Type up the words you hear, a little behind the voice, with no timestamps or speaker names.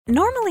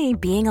Normally,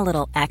 being a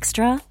little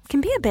extra can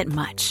be a bit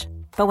much,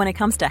 but when it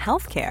comes to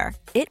healthcare,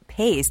 it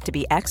pays to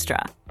be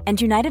extra. And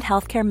United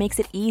Healthcare makes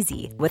it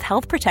easy with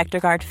Health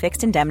Protector Guard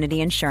fixed indemnity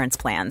insurance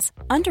plans.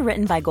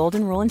 Underwritten by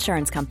Golden Rule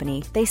Insurance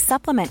Company, they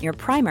supplement your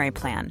primary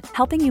plan,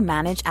 helping you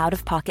manage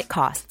out-of-pocket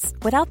costs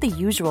without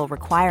the usual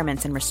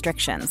requirements and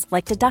restrictions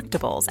like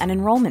deductibles and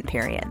enrollment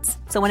periods.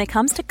 So when it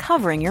comes to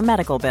covering your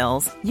medical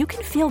bills, you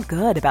can feel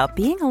good about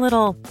being a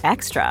little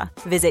extra.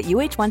 Visit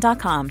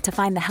uh1.com to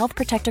find the Health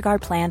Protector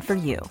Guard plan for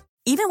you.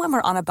 Even when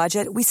we're on a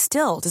budget, we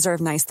still deserve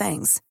nice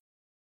things.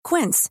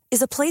 Quince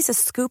is a place to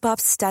scoop up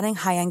stunning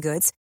high-end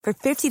goods for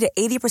 50 to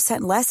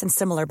 80% less than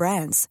similar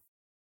brands.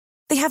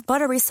 They have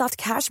buttery soft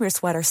cashmere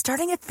sweaters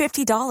starting at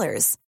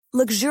 $50,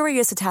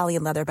 luxurious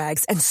Italian leather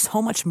bags, and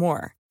so much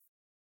more.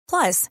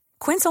 Plus,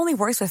 Quince only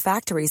works with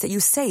factories that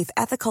use safe,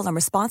 ethical, and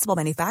responsible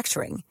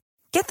manufacturing.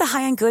 Get the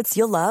high-end goods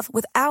you'll love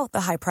without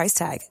the high price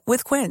tag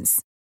with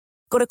Quince.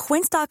 Go to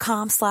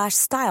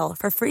quince.com/style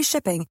for free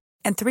shipping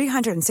and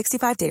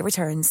 365-day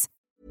returns.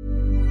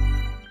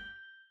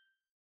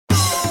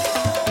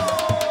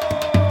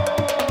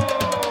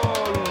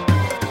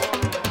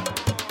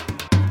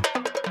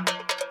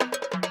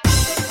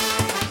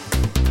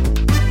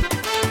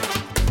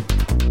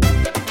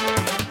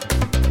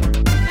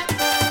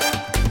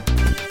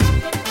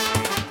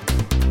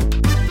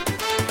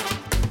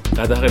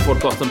 Det här är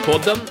podcasten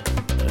Podden.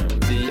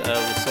 Vi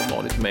är som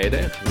vanligt med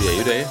det. Vi är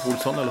ju det,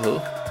 Olsson, eller hur?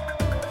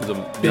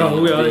 Vi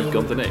viker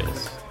inte ner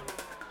oss.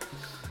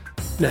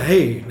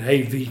 Nej,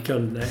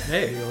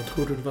 jag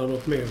trodde det var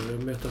något mer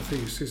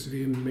metafysiskt.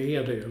 Vi är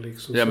med det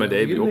liksom. Ja, men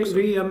det är vi också.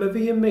 Vi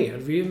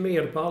är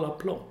med på alla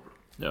plan.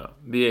 Ja,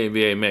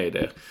 vi är med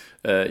det.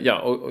 Ja,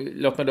 och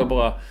låt mig då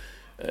bara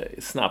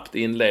snabbt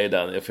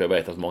inleda, för jag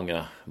vet att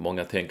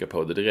många tänker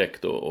på det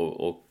direkt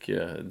och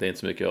det är inte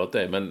så mycket åt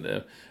det, men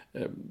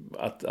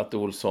att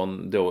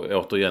Olsson då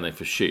återigen är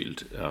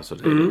förkyld. Alltså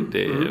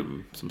det är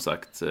som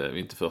sagt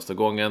inte första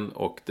gången,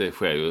 och det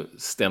sker ju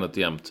ständigt och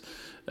jämt.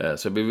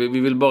 Så vi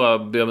vill bara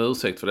be om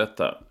ursäkt för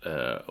detta.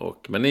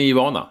 Men ni är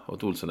vana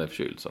att Olsson är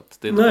förkyld. Så att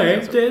det är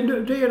nej, det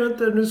är det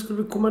inte. Nu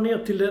skulle vi komma ner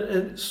till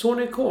det.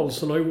 Sonny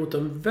Karlsson har gjort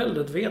en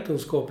väldigt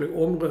vetenskaplig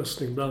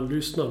omröstning bland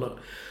lyssnarna.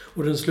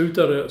 Och den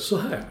slutade så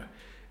här.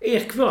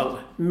 Ekvall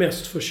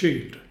mest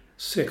förkyld.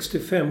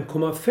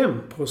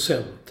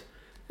 65,5%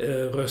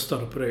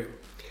 röstade på det.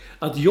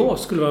 Att jag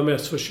skulle vara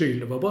mest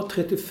förkyld var bara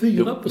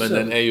 34%. Men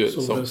den är ju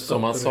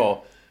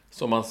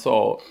som man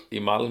sa i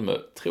Malmö,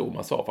 tror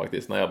man sa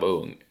faktiskt när jag var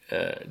ung.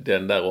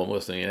 Den där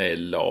omröstningen är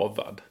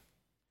lavad.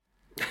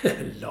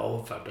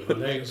 Lavad, det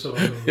var länge så.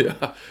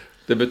 Ja,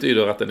 det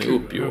betyder att den är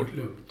uppgjord.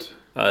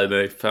 Nej,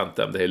 det är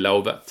fantastiskt, det är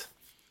lavat.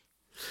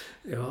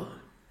 Ja.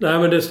 Nej,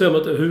 men det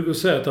stämmer att Hugo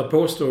Zäta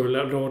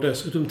påstår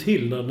dessutom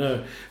till när den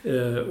här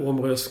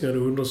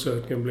omröstningen och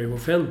undersökningen blev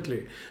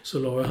offentlig, så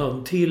la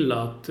han till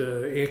att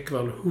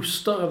Ekvall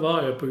hostar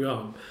varje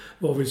program.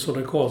 Varvid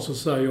Sonny Karlsson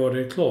säger ja,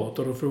 det är klart,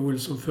 och då får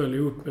Olsson följa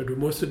upp med du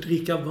måste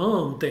dricka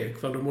varmt,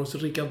 Ekvall, du måste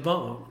dricka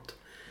varmt.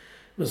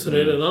 Men så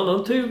är det en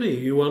annan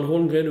teori. Johan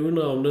Holmgren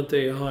undrar om det inte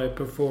är High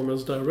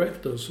Performance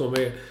Director som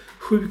är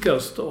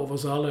sjukast av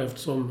oss alla,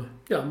 eftersom,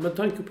 ja, med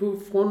tanke på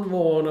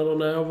frånvaron eller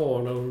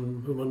närvaron eller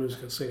hur man nu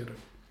ska se det.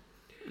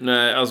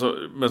 Nej, alltså,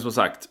 men som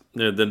sagt,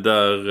 den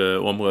där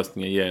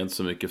omröstningen ger inte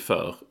så mycket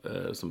för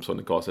som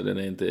Sonny Karlsson. Den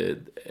är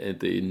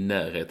inte i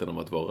närheten om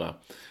att vara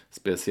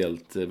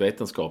speciellt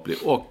vetenskaplig.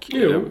 Och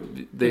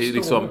det är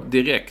liksom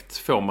direkt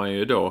får man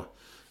ju då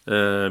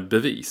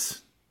bevis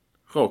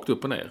rakt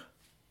upp och ner.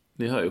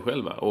 Ni hör ju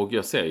själva. Och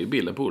jag ser ju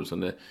bilden på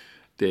Olsson.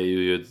 Det är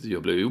ju,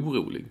 jag blir ju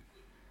orolig.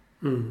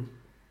 Mm.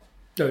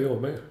 Ja,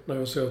 jag med.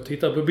 När jag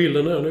tittar på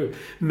bilden här nu.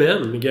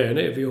 Men grejen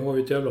är, vi har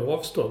ju ett jävla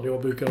avstånd.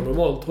 Jag brukar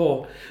normalt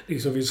ha,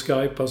 liksom vid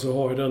Skype så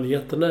har jag den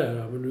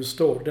jättenära. Men nu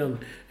står den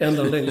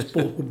ända längst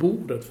bort på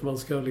bordet. För man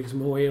ska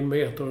liksom ha 1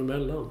 meter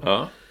emellan.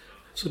 Ja.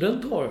 Så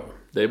den tar jag.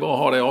 Det är bara att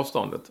ha det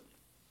avståndet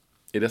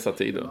i dessa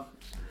tider.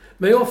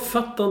 Men jag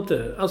fattar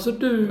inte. Alltså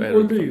du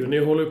och du, ni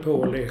håller på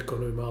och leker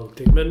nu med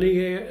allting. Men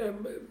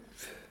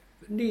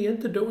ni är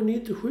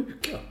inte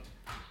sjuka.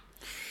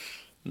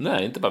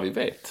 Nej, inte vad vi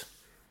vet.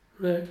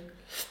 Nej.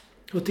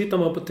 Och tittar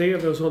man på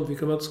tv och sånt,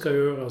 vilket man inte ska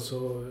göra,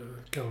 så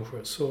kanske.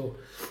 Så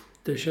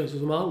det känns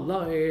som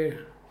alla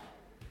är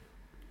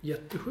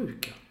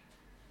jättesjuka.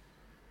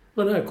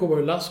 Men här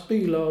kommer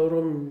lastbilar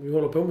och vi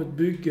håller på med ett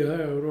bygge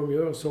här och de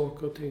gör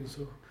saker och ting,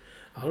 så I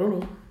don't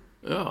know.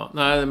 Ja,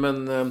 nej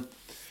men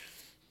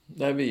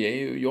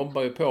vi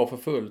jobbar ju på för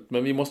fullt,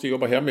 men vi måste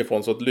jobba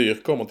hemifrån så att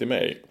Lyr kommer till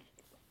mig.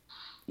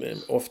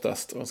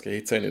 Oftast, man ska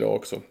hit sen idag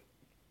också.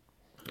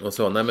 Och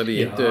så, nej men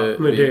vi är inte...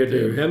 Men det är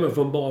ju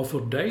hemifrån bara för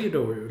dig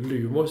då.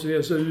 Lyr måste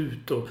ge sig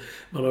ut och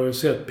man har ju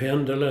sett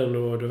pendeln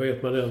och det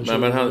vet man den.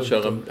 Men han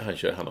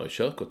har ju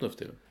körkort nu för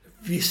tiden.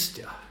 Visst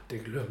ja, det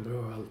glömmer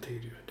jag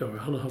alltid. Det har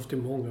han haft i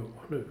många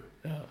år nu.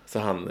 Ja, så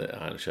han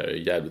kör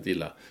ju jävligt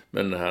illa.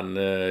 Men han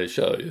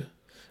kör ju.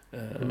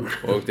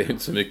 Och det är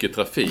inte så mycket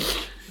trafik.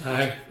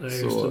 Nej,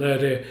 just det.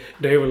 Nej,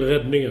 det är väl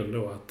räddningen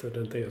då att det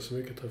inte är så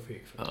mycket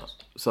trafik. Ja,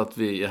 så att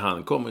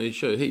han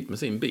kör hit med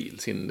sin bil.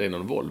 Det är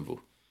någon Volvo.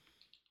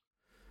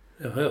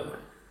 Ja.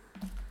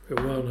 Jo,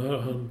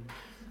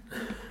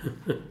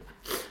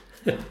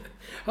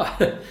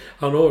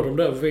 han har de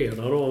där veden.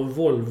 Han har en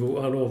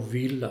Volvo, han har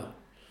villa.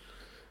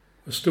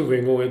 Jag stod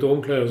en gång i ett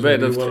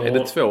omklädningsrum. Är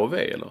det 2 V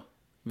eller?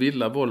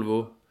 Villa,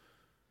 Volvo...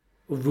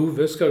 Och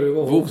Vove ska det ju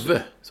vara.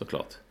 Vove,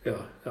 såklart. Ja.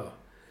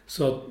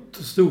 Så att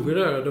stod vi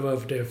där, det var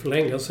för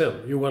länge sedan.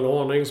 Johan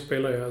Arning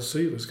spelade i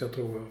Assyriska,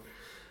 tror jag.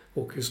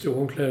 Och i stora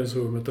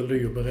omklädningsrummet och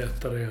Lyr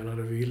berättade han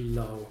hade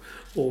villa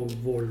och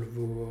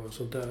Volvo och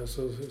sånt där.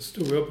 Så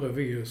stod jag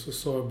bredvid och så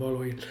sa jag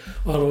bara in.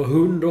 Och han har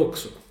hund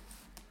också.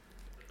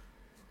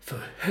 För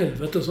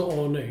helvete, så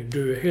Arning,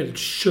 du är helt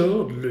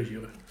körd,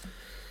 Lyr.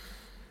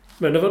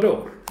 Men det var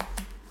då.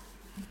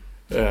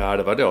 Ja,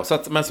 det var då. Så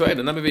att, men så är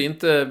det. Nej,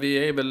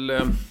 vi är väl...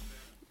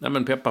 nej,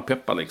 men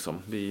peppar liksom.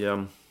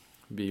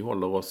 Vi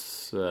håller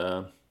oss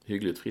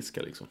hyggligt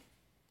friska liksom.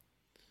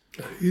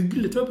 Ja,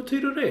 hyggligt, vad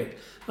betyder det?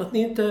 Att ni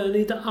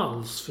inte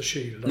alls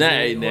förkylda?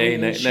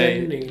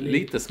 Nej.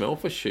 Lite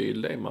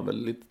småförkyld är man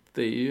väl lite.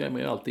 Det är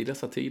ju alltid i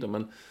dessa tider,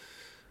 men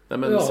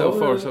so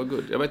far so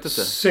good. Jag vet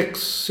inte.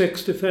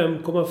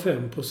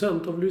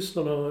 65,5% av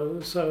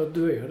lyssnarna säger att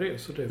du är det.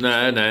 Så det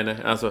nej.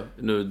 Alltså,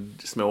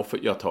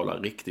 jag talar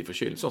riktigt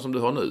förkyld. Så som du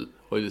har nu.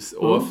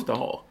 Och ofta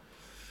har.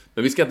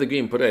 Men vi ska inte gå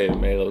in på det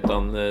mer,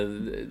 utan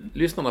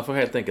lyssnarna får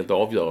helt enkelt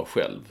avgöra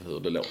själv hur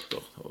det låter.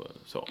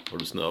 Och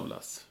du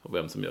snövlas. Och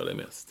vem som gör det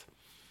mest.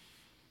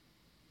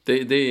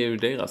 Det är ju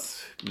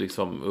deras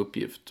liksom,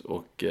 uppgift.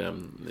 Och, ja,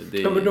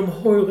 men de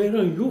har ju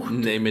redan gjort.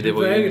 Nej, men det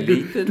var ju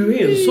lite... Du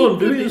är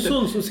en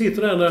sån som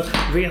sitter där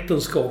när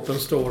vetenskapen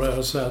står där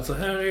och säger att så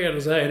här är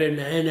det, så här är det.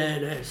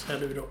 Nej, så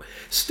här är det då.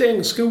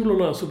 Stäng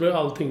skolorna så blir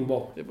allting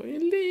bra. Det var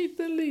en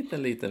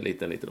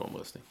liten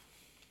omröstning.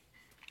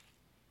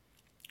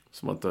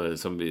 Så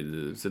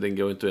den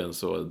går inte ens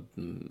så...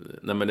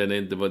 Nej, men den är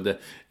inte...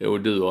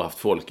 Och du har haft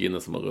folk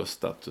inne som har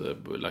röstat,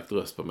 lagt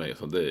röst på mig.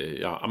 Så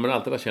men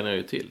allt det där känner jag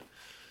ju till.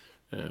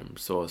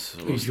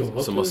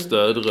 Som har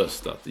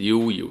stödröstat.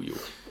 Jo.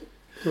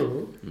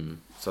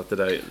 Så att det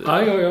där...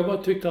 Ja, jag bara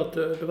tyckte att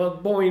det var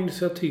ett bra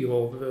initiativ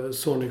av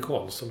Sonny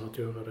Karlsson att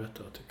göra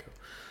detta, tycker jag.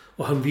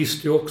 Och han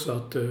visste ju också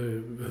att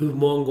hur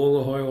många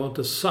gånger har jag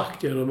inte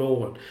sagt genom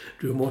åren,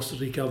 du måste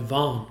dricka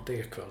varmt,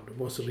 Ekvall. Du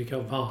måste dricka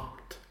varmt.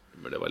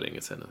 Men det var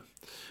länge sedan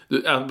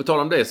nu. På tal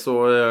om det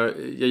så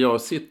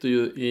jag sitter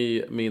ju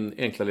i min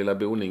enkla lilla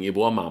boning i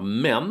Bromma.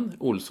 Men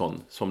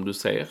Olsson, som du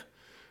ser,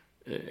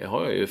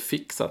 har jag ju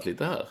fixat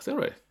lite här. Ser du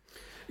det?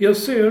 Jag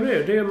ser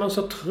det. Det är en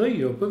massa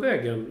tröjor på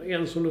väggen.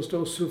 En som det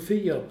står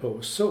Sofia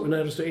på.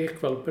 Det står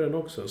Ekvall på den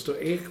också. Det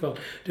står Ekvall.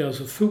 Det är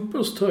alltså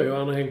fotbollströjor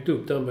han har hängt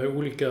upp där med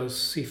olika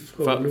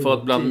siffror. För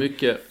att bland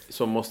mycket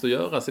som måste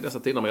göras i dessa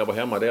tider när jag var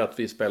hemma, det är att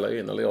jag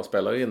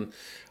spelar in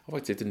har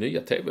faktiskt lite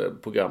nya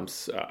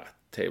tv-programs...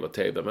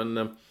 TV,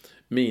 men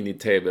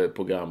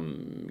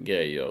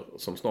mini-tv-programgrejer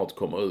som snart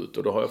kommer ut.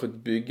 Och då har jag fått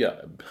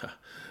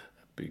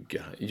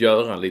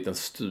göra en liten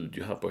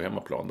studio här på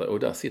hemmaplan. Och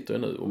där sitter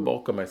jag nu. Och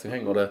bakom mig så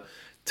hänger det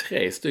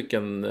 3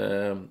 stycken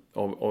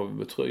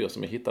av tröjor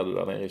som jag hittade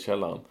där nere i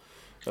källaren.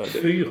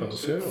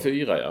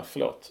 4, ja,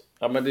 förlåt.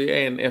 Ja, men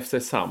det är en FC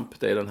Samp,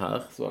 det är den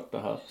här, svarta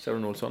här. Ser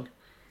du, Olsson?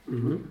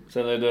 Mm.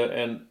 Sen är det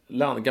en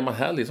gammal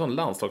härlig sån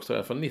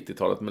landslagströja från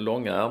 90-talet med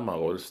långa ärmar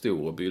och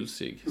stor och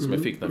bylsig som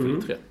jag fick när jag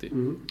fyllde 30.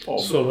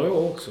 Så har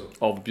jag också.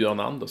 Av Björn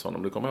Andersson,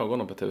 om du kommer ihåg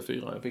honom på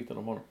TV4. Jag fick den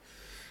av honom.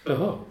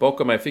 Jaha.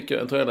 Bakom mig fick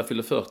jag en tröja där jag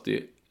fyllde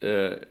 40.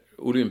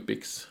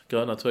 Olympics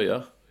gröna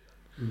tröja.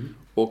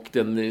 Och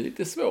den är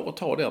lite svår att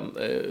ta den.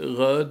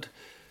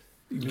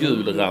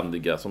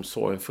 Gulrandiga som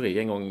Soren Fri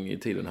en gång i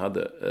tiden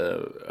hade.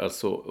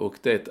 Och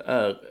det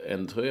är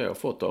en tröja jag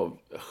fått av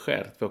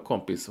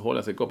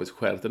holländska kompis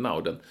Gert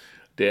Nauden.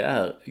 Det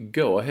är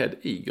Go Ahead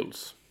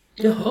Eagles.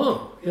 Jaha,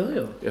 ja.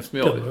 Det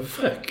var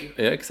fräck.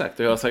 Ja, exakt.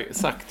 Och jag har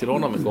sagt till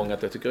honom en gång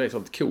att jag tycker det är ett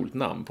sånt coolt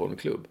namn på en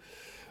klubb.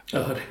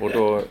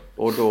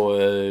 Och då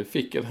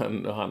fick jag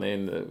den, och han är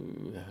en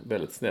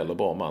väldigt snäll och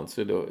bra man,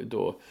 så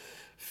då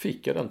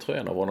fick jag den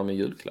tröjan av honom i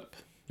julklapp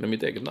med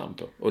mitt eget namn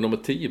på. Och nummer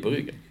 10 på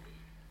ryggen.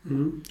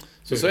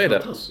 Så är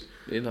det.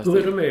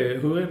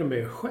 Hur är det med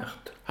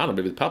Gert? Han har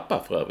blivit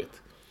pappa för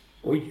övrigt.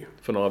 Oj.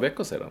 För några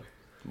veckor sedan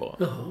bara.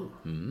 Jaha.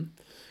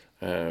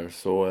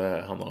 Så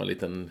han har en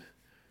liten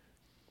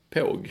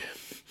påg.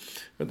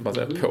 Jag vet inte vad man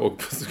säger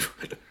påg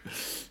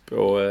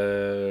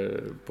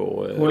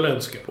på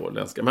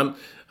holländska. Men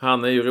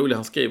han är ju rolig.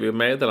 Han skriver ju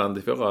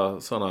meddelande för våra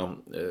sådana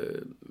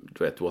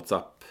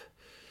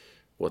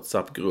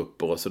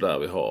WhatsApp-grupper och sådär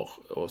vi har.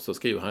 Och så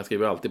han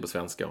skriver alltid på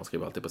svenska. Han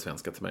skriver alltid på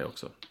svenska till mig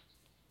också.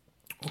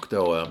 Och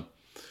då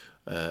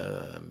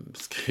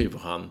skriver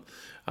han,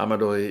 ja, men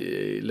då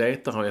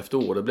letar han efter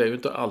ord. Det blev ju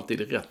inte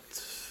alltid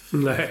rätt.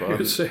 Nej,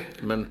 just det.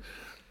 Men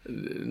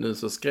nu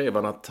så skrev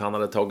han att han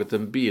hade tagit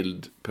en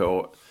bild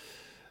på,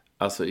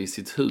 alltså i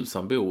sitt hus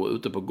han bor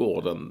ute på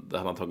gården, där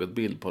han har tagit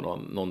bild på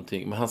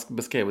någonting. Men han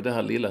beskrev det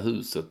här lilla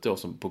huset då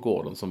som på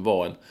gården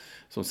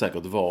som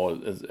säkert var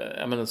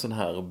en sån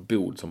här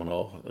bod som man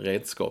har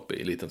redskap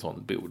i, en liten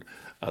sån bod.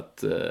 Att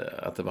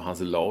det var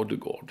hans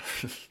ladugård.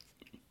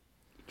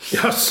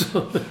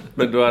 Jaså?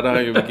 Men då hade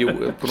han ju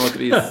på något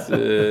vis...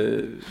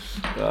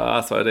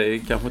 alltså det är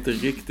kanske inte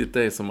riktigt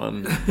det som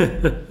man...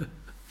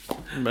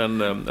 Men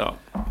ja,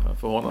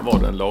 för honom var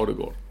det en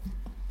ladugård.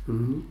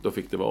 Då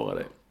fick det vara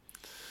det.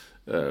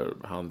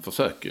 Han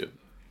försöker ju.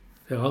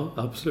 Ja,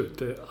 absolut.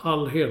 Det är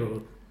all heder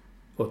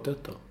åt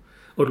detta.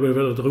 Och det blev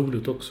väldigt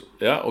roligt också.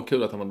 Ja, och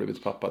kul att han har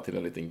blivit pappa till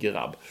en liten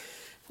grabb.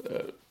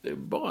 Det är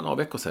bara några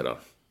veckor sedan.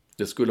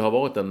 Det skulle ha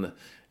varit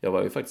jag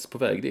var ju faktiskt på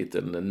väg dit,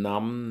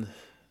 en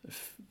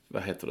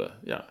vad heter det?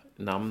 Ja,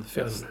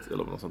 namnfest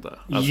eller något sånt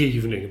där. Alltså,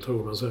 givning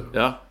tror man så.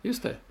 Ja,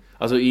 just det.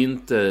 Alltså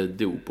inte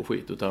dop och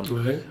skit utan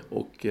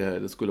och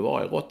det skulle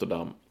vara i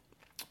Rotterdam.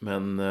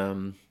 Men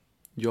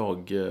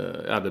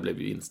det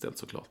blev ju inställt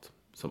såklart.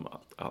 Som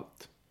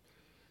allt.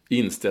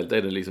 Inställt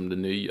är det liksom det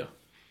nya.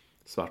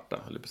 Svarta,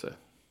 eller på sig.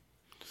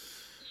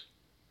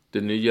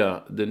 Det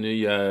nya,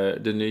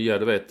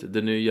 du vet,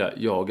 det nya,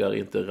 jag är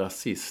inte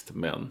rasist,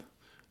 men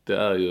det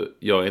är ju,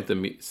 jag är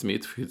inte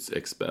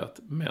smittskyddsexpert,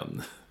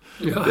 men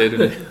Ja. det är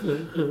det.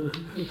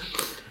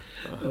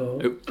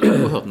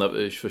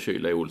 Oerhört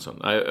förkyld är Olsson.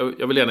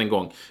 Jag vill gärna en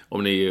gång,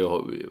 om ni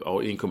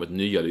har inkommit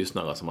nya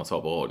lyssnare som man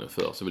sa på radion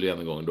för, så vill jag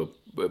gärna en gång då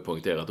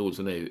poängtera att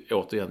Olsson är ju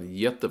återigen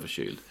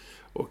jätteförkyld.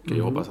 Och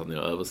jag hoppas att ni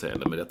har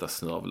överseende med detta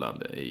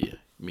snörvlande i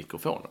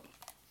mikrofonen.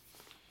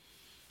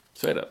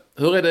 Så är det.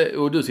 Hur är det?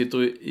 Och du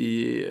sitter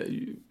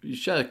i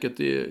köket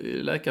i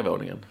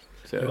läkarvåningen.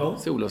 Ja.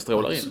 Solen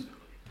strålar in.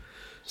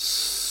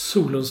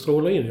 Solen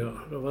strålar in, ja.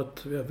 Det har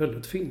varit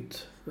väldigt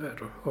fint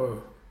väder, har jag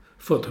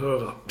fått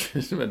höra.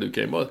 Men du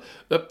kan ju bara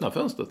öppna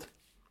fönstret.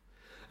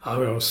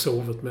 Ja, jag har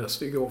sovit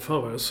mest igår.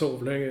 Fan vad jag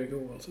sov länge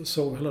igår. Alltså, jag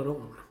sov hela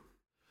dagen.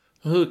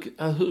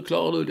 Hur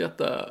klarar du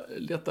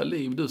detta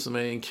liv, du som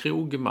är en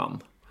krogman?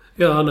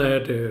 Ja, nej,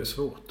 det är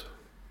svårt.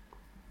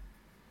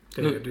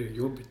 Det är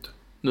jobbigt.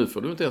 Nu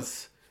får man inte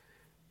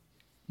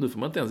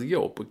ens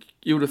gå på...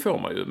 Jo, det får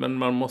man ju, men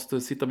man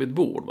måste sitta vid ett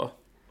bord, va?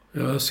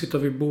 Ja, sitta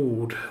vid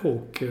bord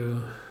och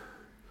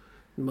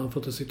man får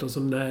inte sitta så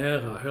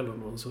nära heller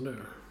någon sån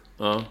där.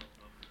 Ja.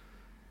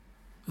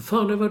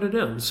 Fan, det var det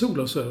den.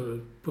 Solasöver.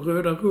 På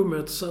röda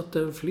rummet satt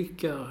en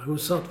flicka. Hon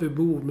satt vid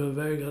bord men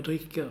vägrade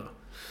dricka.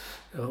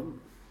 Ja.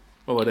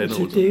 Vad var det nu?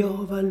 Tyckte jag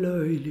var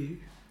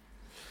löjlig.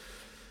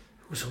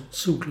 Och så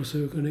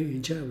solglasögon är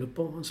en jävla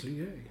barnslig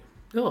grej.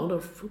 Ja, där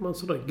får man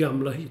sådär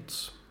gamla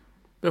hits.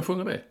 Vem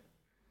sjunger det?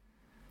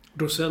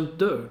 Docent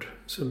död.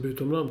 Sen bytte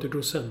de namn till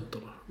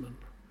docenterna. Men...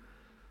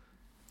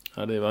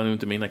 Ja, det var nog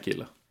inte mina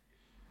killar.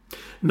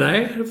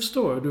 Nej, det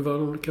förstår jag. Du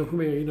var kanske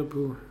mer inne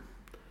på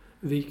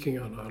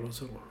vikingarna eller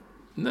så.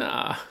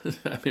 Nej,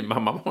 min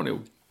mamma var nog.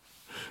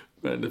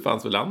 Men det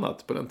fanns väl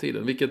annat på den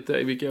tiden.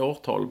 Vilka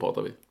årtal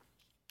pratar vi?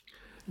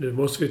 Nu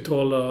måste vi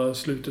tala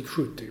slutet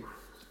 70.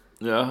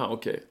 Jaha,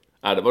 okej.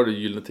 Ja, det var det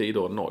Gyllene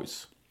Tider och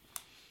Noise.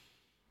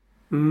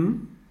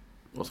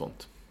 Och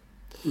sånt.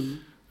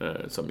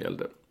 Som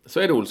gällde. Så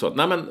är det Olsson.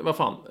 Nej men vad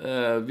fan.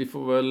 Vi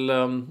får väl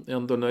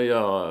ändå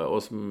nöja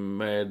oss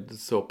med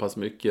så pass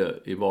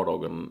mycket i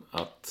vardagen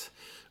att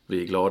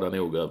vi är glada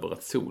nog över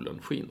att solen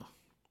skiner.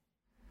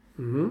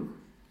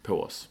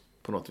 På oss.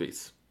 På något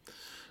vis.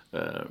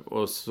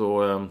 Och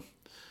så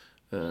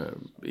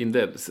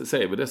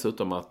säger vi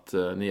dessutom att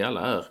ni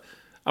alla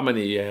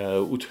ni är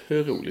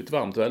otroligt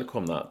varmt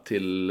välkomna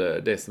till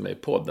det som är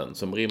podden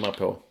som rimmar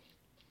på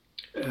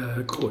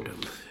Koden.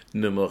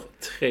 nummer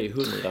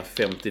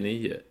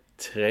 359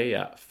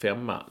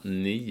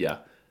 359.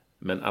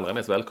 Men allra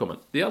mest välkommen.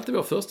 Det är alltid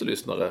vår första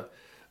lyssnare,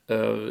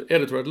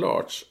 editor at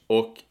large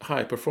och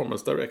high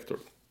performance director.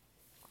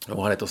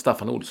 Och han heter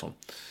Staffan Olsson.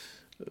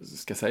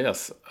 Ska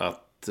sägas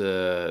att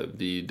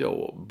vi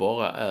då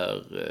bara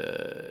är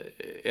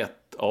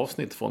ett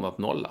avsnitt från att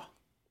nolla.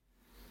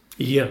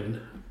 Igen,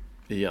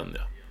 ja.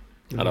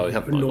 Ja, det har ju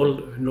hänt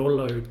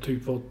nolla är ju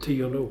typ var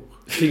 10:e år.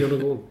 10:e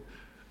gång.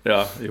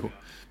 Ja, jo.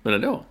 Men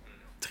ändå.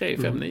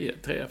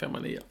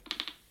 359.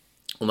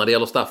 Och när det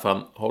gäller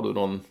Staffan, har du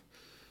någon...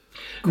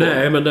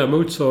 Nej, men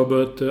däremot så har jag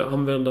börjat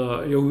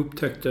använda... Jag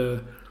upptäckte...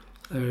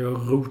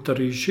 Jag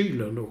rotade i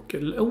kylen och...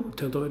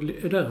 tänkte,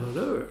 är det en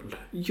öl?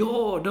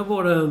 Ja, där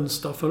var det en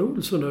Staffan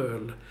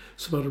Olsson-öl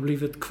som hade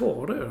blivit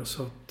kvar där.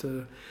 Så att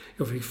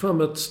jag fick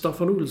fram ett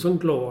Staffan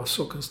Olsson-glas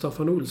och en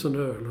Staffan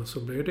Olsson-öl. Och så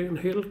blev det en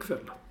hel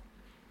kväll.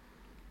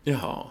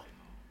 Jaha.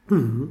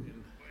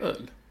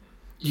 Öl.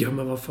 Ja,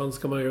 men vad fan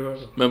ska man göra?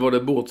 Men var det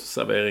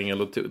bordsservering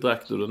eller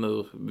drack du den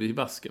ur vid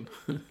vasken?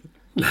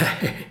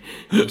 Nej,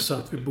 jag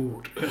satt vid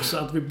bord.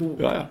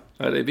 Ja,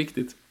 det är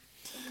viktigt.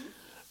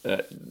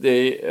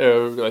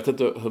 Jag vet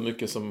inte hur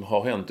mycket som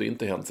har hänt och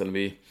inte hänt sen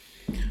vi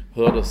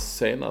hördes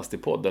senast i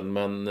podden,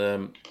 men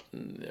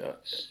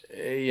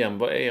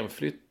EM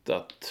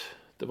flyttat,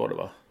 det var det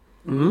va?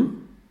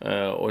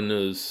 Och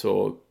nu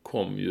så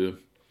kom ju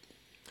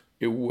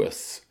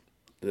OS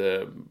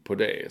på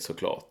det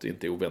såklart,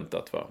 inte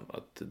oväntat va,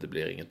 att det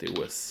blir inget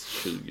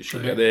OS 2020.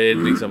 Det är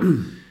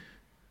liksom,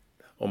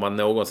 om man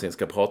någonsin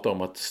ska prata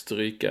om att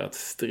stryka ett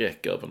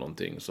streck över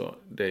någonting, så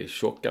det är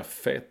tjocka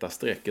feta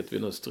strecket vi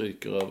nu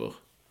stryker över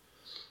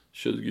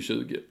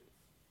 2020.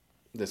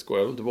 Det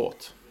skojar du inte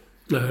bort.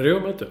 Nej, det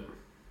gör man inte.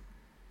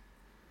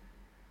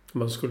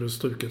 Man skulle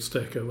stryka ett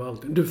streck över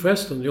allting. Du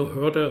förresten, jag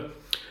hörde,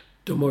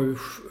 de har ju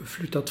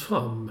flyttat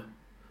fram.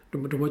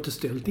 De har inte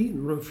ställt in,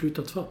 men de har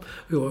flyttat fram.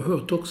 Jag har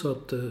hört också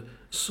att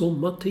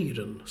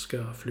sommartiden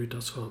ska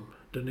flyttas fram.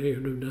 Den är ju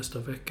nu nästa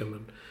vecka,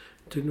 men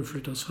tydligen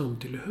flyttas fram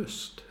till i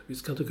höst. Vi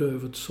ska inte gå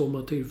över till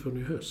sommartid förrän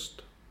i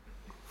höst.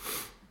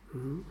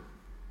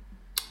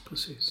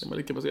 Precis.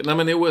 Nej,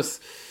 men i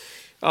OS,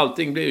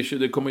 allting blir ju,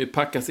 det kommer ju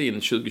packas in,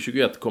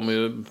 2021 kommer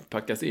ju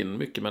packas in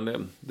mycket,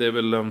 men det är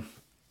väl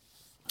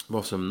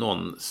vad som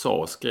någon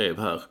skrev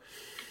här,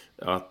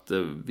 att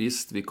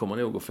visst, vi kommer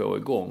nog att få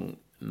igång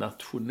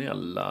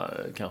nationella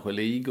kanske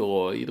ligor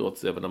och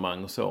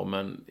idrottsevenemang och så,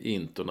 men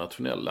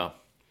internationella,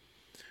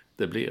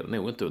 det blir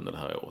nog inte under det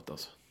här året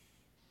alltså.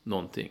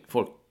 Någonting.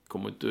 Folk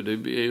kommer inte, det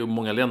är ju,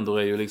 många länder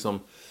är ju liksom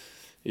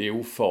i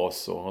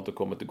ofas och har inte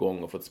kommit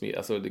igång och fått smitta,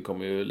 alltså det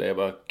kommer ju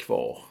leva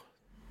kvar.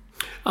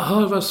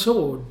 Aha, vad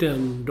så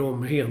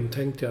de hen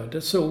tänkte jag.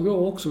 Det såg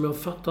jag också, men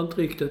jag fattar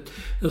inte riktigt.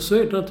 Så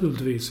är det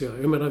naturligtvis, ja.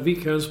 Jag menar, vi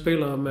kan ju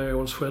spela med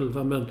oss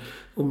själva, men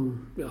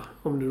om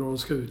nu någon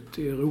ska ut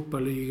i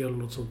Europa-liga eller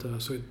något sånt där,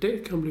 så det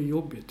kan bli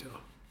jobbigt, ja.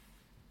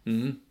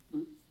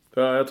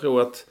 Ja, jag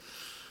tror att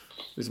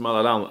liksom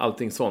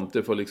allting sånt,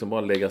 det får liksom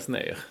bara läggas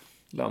ner.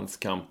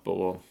 Landskamper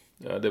och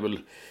ja, det är väl,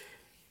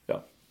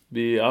 ja,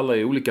 vi är alla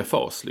i olika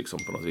fas liksom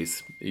på något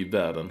vis i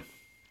världen.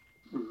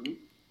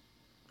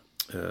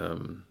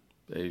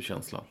 Det är ju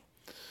känslan.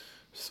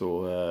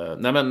 Så,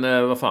 nej men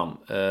vad fan,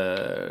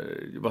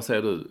 vad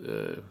säger du?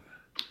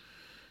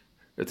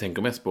 Jag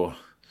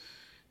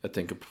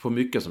tänker på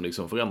mycket som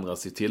liksom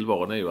förändras i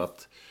tillvaron, är ju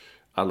att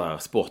alla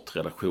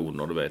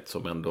sportredaktioner, du vet,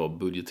 som ändå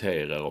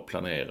budgeterar och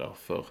planerar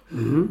för,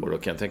 och då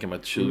kan jag tänka mig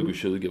att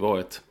 2020 var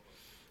ett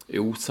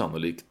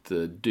osannolikt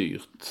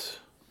dyrt.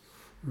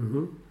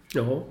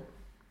 Ja.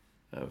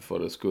 För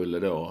det skulle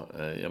då,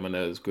 jag menar,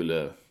 det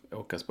skulle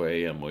åkas på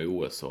EM och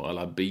OS och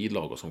alla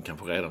bilager som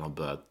kanske redan har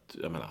börjat,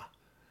 jag menar,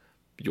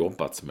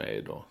 jobbats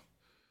med och...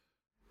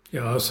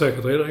 Ja,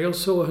 säkert redan. Jag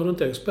såg, hade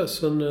inte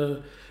Expressen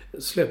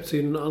släppt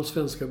sin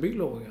allsvenska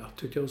bilaga,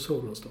 tyckte jag så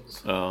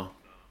någonstans. Ja,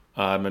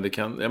 men det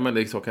kan, ja men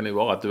det så kan det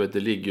vara att du vet, det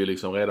ligger ju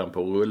liksom redan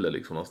på rulle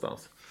liksom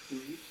någonstans.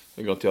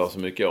 Det går inte att göra så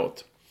mycket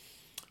åt.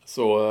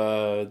 Så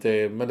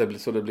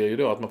det blir ju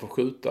då att man får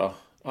skjuta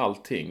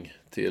allting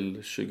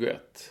till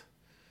 21.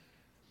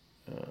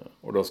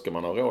 Och då ska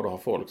man ha råd att ha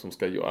folk som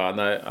ska göra...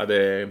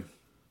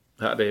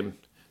 det är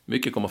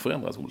mycket kommer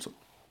förändras, Olsson.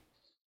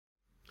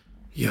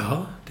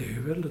 Ja, det är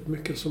ju väldigt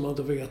mycket som man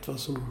inte vet vad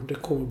som det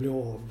kommer bli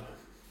av.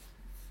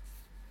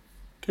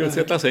 Kan jag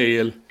sätta sig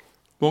i...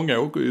 Många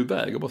åker ju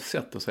iväg och bara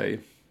sätter sig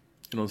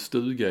i någon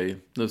stuga i...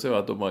 Nu ser jag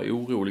att de var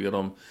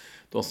oroliga,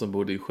 de som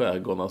bodde i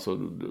skärgården, alltså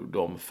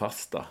de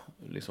fasta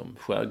liksom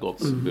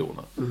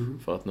skärgårdsborna.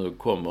 För att nu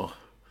kommer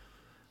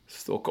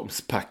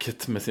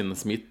Stockholmspacket med sin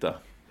smitta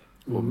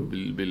och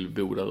vill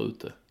bo där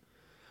ute.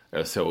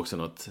 Jag såg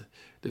också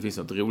det finns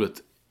något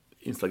roligt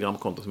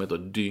Instagramkonto som heter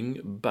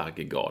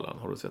Dyngbaggegalan.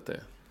 Har du sett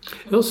det?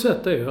 Jag har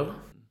sett det, ja.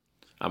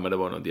 Ja, men det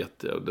var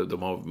något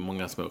de har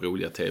många små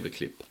roliga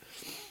tv-klipp.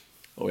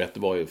 Och ett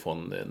var ju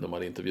från, de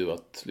hade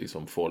intervjuat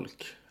liksom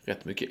folk,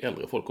 rätt mycket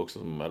äldre folk också,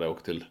 som hade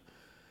åkt till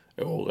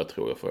Åre,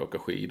 tror jag, för att åka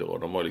skidor. Och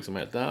de var liksom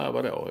helt,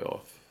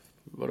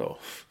 vadå?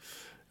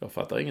 Jag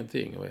fattar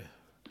ingenting.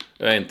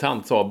 En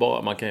tant sa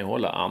bara, man kan ju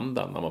hålla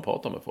andan när man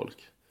pratar med folk.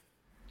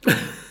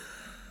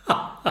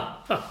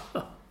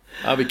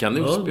 Ja, jag kan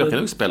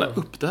nog spela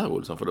upp det här,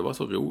 Olsson, för det var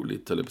så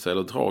roligt,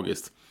 eller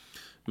tragiskt.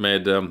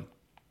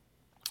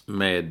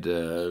 Med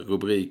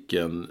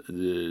rubriken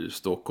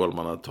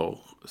Stockholmare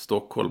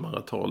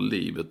tar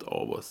livet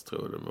av oss,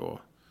 tror jag det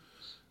var.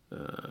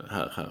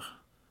 Här.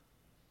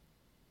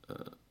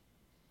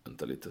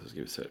 Vänta lite, så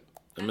ska vi se.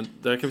 Men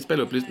där kan vi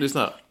spela upp,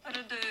 lyssna här.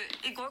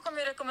 Igår kom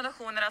ju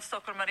rekommendationer att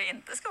stockholmare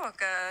inte ska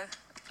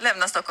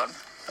lämna Stockholm.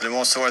 Det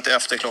måste ha varit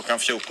efter klockan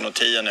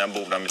 14:10 när jag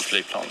bordade mitt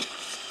flygplan.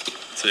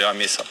 Så det har jag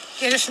missat.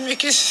 Är det för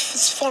mycket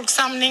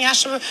folksamlingar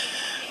så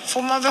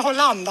får man väl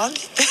hålla andan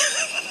lite.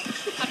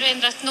 Har du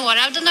ändrat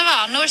några av dina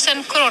vanor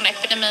sedan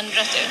coronaepidemin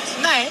bröt ut?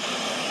 Nej.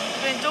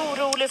 Du är inte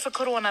orolig för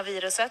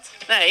coronaviruset?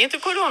 Nej, inte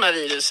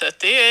coronaviruset.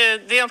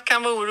 Det jag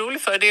kan vara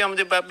orolig för, det är om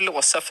det börjar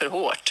blåsa för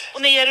hårt.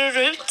 Och när ger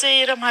du ut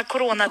i de här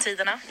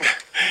coronatiderna?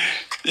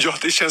 Ja,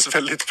 det känns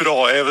väldigt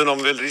bra, även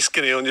om väl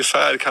risken är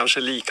ungefär kanske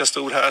lika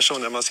stor här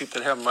som när man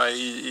sitter hemma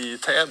i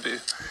Täby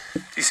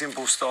i sin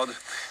bostad.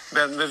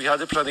 Men vi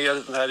hade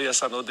planerat den här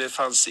resan och det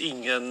fanns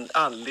ingen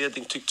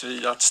anledning, tyckte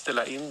vi, att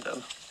ställa in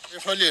den. Vi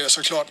följer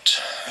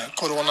såklart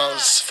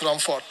coronans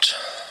framfart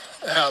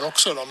här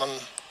också då, men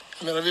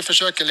vi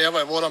försöker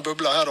leva i våran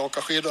bubbla här och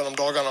åka skidor de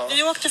dagarna.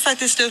 Vi åkte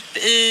faktiskt upp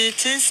i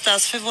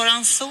tisdags för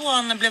våran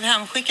son blev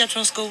hemskickad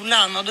från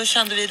skolan och då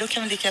kände vi, då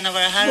kan vi lika gärna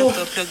vara här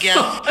uppe och plugga.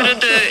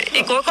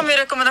 Igår kom ju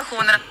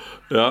rekommendationer.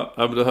 Ja,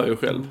 men det hör ju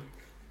själv.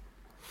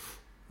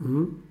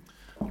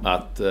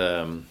 Att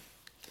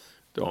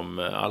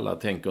alla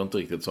tänker inte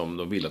riktigt som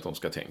de vill att de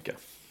ska tänka.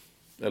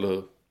 Eller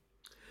hur?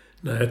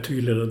 Nej,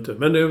 tydligen inte.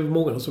 Men det är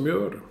många som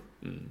gör det.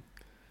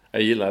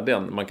 Jag gillar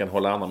den, man kan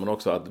hålla annan, men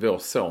också att vår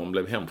son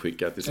blev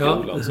hemskickad till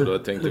skolan. Ja. Så då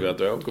tänkte vi att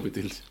då åker vi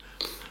till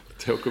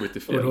Då åker vi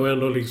till fjällen. Och då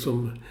ändå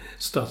liksom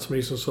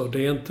statsministern sa,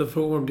 det är inte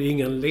frågan, det är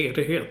ingen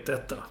ledighet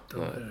detta.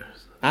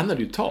 Han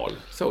hade ju tal,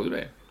 såg du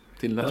det?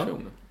 Till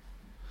nationen.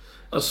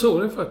 Jag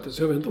såg det faktiskt.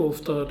 Jag vet inte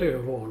ofta det är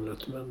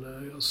vanligt,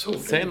 men jag såg det.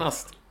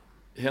 Senast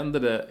hände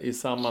det i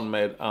samband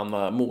med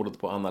mordet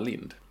på Anna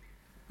Lind.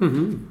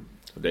 Mm.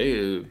 Det är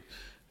ju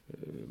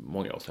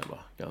många år sedan, va?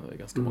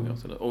 Ganska många år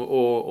sedan.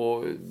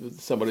 Och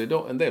sen var det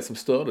då en del som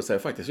störde sig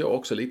faktiskt. Jag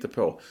också lite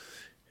på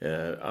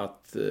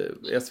att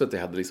SVT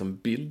hade liksom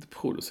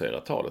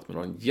bildproducerat talet med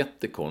någon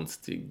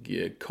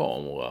jättekonstig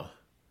kamera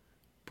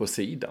på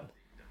sidan.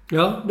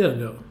 Ja, den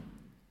gör.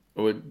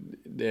 Och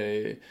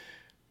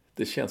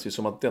det känns ju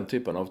som att den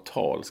typen av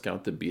tal ska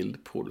inte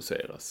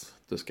bildproduceras.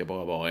 Det ska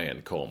bara vara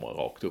en kamera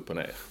rakt upp och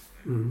ner.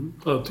 Mm.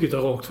 Jag tittar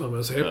rakt fram.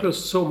 Jag ser plötsligt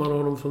såg man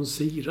honom från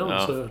sidan.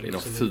 Ja, så i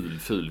någon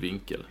ful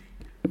vinkel.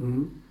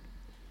 Mm.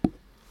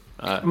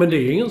 Men det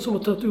är ingen som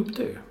har tagit upp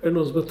det. Är det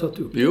någon som har tagit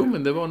upp det? Jo,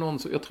 men det var någon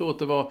jag tror att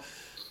det var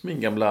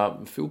min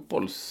gamla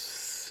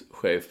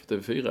fotbollschef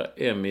TV4,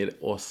 Emir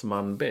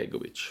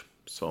Osmanbegovic,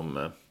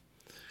 som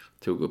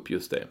tog upp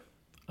just det.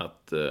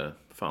 Att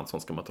fan,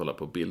 sånt ska man hålla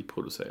på att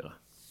bildproducera.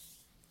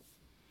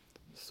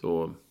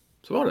 Så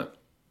var det,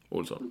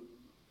 Olsson.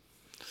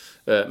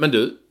 Men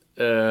du,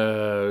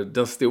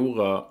 den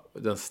stora,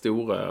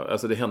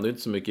 alltså det händer ju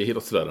inte så mycket i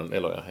idrottsvärlden,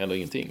 eller händer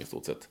ingenting i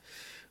stort sett.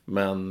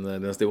 Men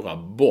den stora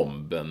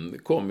bomben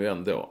kom ju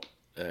ändå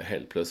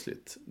helt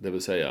plötsligt. Det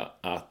vill säga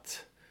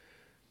att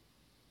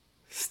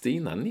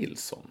Stina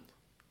Nilsson,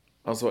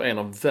 alltså en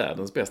av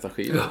världens bästa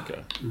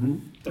skidåkare,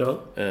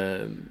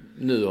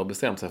 nu har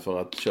bestämt sig för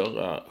att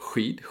köra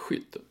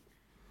skidskytte.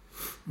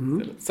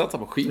 Satsa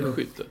på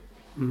skidskytte.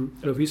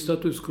 Jag visste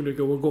att du skulle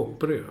gå igång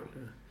på det.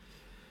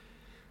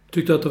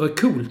 Tyckte att det var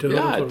coolt.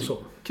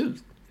 Kul.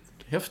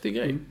 Häftig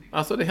grej.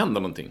 Alltså det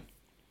händer någonting.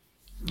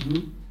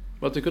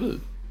 Vad tycker du?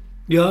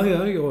 Ja,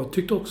 jag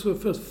tyckte också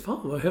först,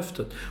 fan vad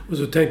häftigt. Och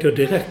så tänkte jag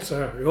direkt så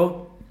här,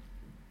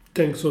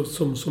 tänk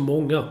som så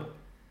många.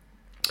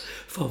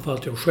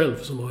 Framförallt jag själv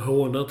som har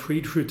hånat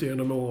skidskytte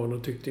genom åren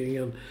och tyckte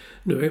ingen...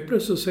 Nu är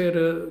plötsligt så är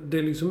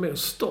det liksom mer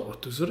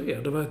status och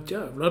det. Det var ett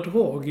jävla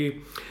drag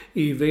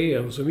i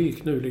VM som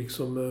gick nu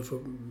liksom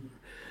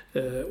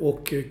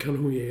och kan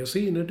hon ge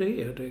sig in i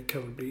det? Det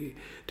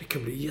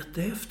kan bli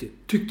jättehäftigt,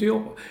 tyckte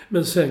jag.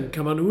 Men sen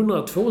kan man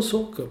undra två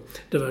saker.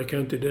 Det verkar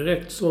inte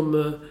direkt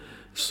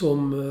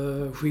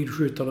som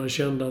skidskyttarna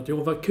kände att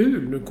vad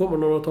kul, nu kommer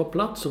någon att ta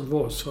platsen för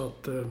oss för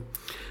att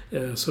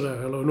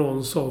sådär, eller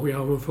någon sa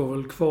hon får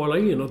väl kvala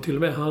in, och till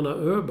och med Hanna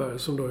Öberg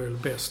som då är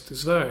bäst i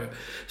Sverige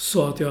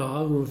sa att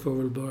hon får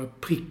väl börja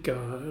pricka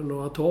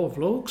några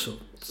tavlor också.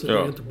 Så det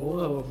är inte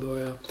bara att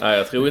börja... Nej,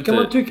 jag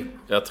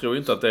tror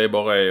inte att det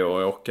bara är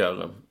att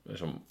åka,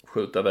 liksom,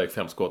 skjuta iväg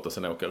 5 skott och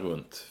sen åka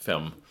runt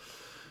 5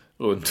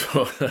 runt.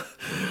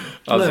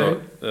 Alltså,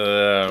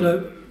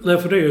 nej,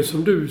 för det är ju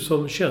som du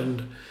som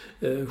känd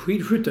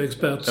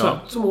skidskytteexpert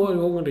sagt så många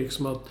gånger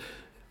liksom att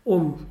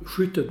om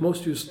skyttet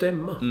måste ju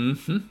stämma.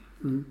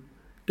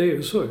 Det är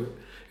ju så.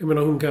 Jag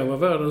menar, hon kan vara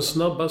världens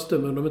snabbaste,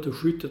 men om inte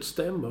skyttet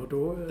stämmer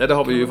då... Nej, det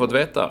har vi ju fått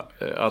veta.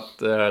 Att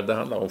det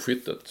handlar om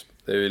skyttet.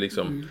 Det är ju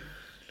liksom...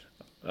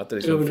 Att det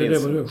liksom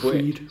finns... Det var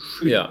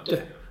skidskytte. Ja.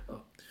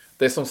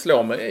 Det som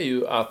slår mig är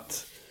ju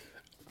att...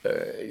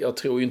 jag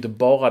tror ju inte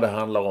bara det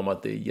handlar om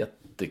att det är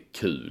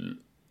jättekul.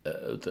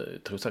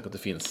 Jag tror säkert att det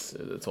finns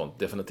ett sånt,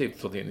 definitivt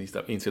sånt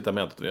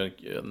incitament och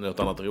något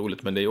annat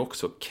roligt. Men det är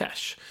också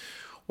cash.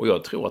 Och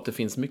jag tror att det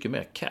finns mycket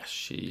mer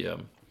cash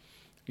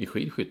i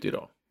skidskytte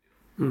idag.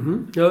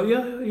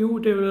 Jo,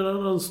 det är väl en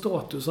annan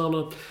status.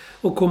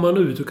 Och kommer man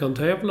ut och kan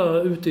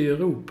tävla ute i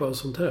Europa och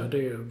sånt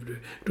här.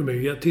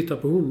 Jag tittar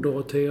på hon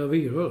Dorothea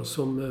Viera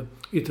som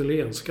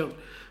italienskan.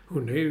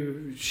 Hon är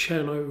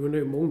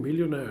ju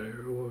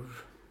mångmiljonär och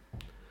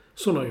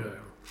sådana grejer.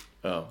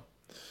 Ja.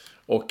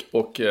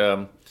 Och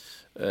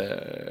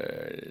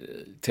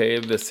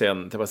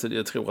tv-sänd,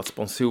 jag tror att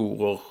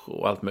sponsorer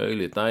och allt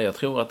möjligt. Nej, jag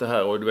tror att det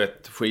här, och du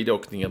vet,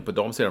 skidåkningen på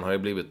damsidan har ju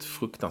blivit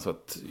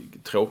fruktansvärt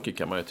tråkig,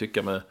 kan man ju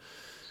tycka,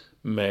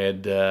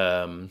 med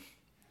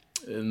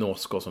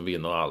norskor som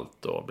vinner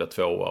allt och blir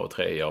 2 och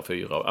 3 och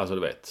 4. Alltså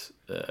du vet,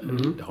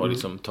 det har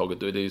liksom tagit,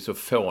 det är ju så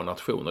få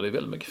nationer, det är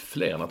väldigt mycket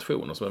fler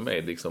nationer som är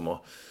med liksom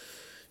och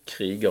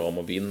krigar om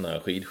att vinna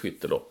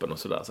skidskytteloppen och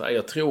sådär. Så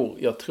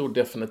jag tror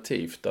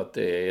definitivt att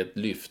det är ett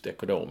lyft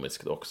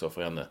ekonomiskt också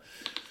för henne.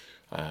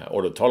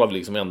 Och då talar vi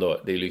liksom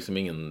ändå, det är liksom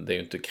det är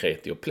ju inte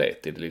kreti och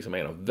pleti, det är liksom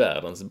en av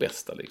världens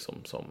bästa liksom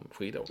som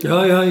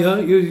skidåkare. Ja,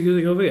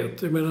 jag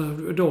vet. Jag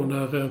menar då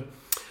när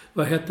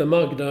vad hette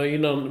Magda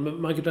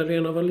innan,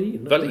 Magdalena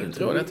Wallin? Wallin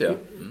tror jag inte, ja.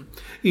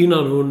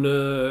 Innan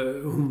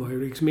hon var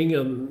ju liksom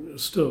ingen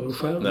större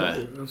stjärna.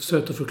 Nej. Jag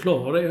försökte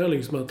förklara det här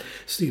liksom att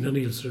Stina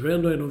Nilsson är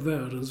ändå en av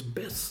världens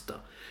bästa.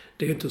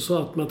 Det är inte så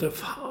att man tänker,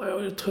 fan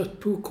jag är trött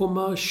på att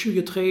komma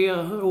 23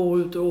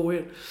 år ut och år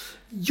in.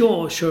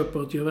 Jag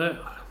köper ett gevär.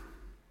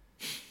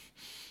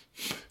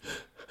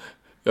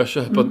 Jag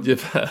köper ett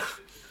gevär.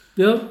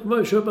 Ja,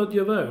 man köper ett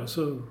gevär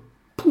så...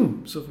 Pum.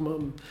 så får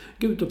man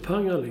gå ut och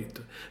panga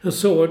lite. Jag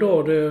såg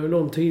idag det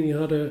någon tidning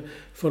hade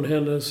från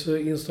hennes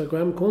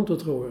Instagram-konto,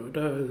 tror jag.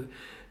 Där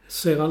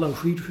ser alla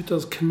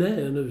skidskyttars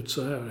knän ut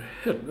så här.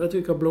 Helvete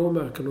vilka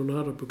blåmärken hon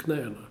hade på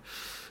knäna.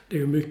 Det är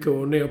ju mycket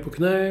att ner på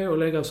knä och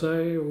lägga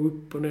sig och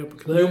upp och ner på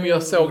knä. Jo, men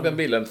jag såg den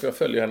bilden för jag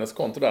följer hennes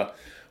konto där.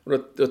 Och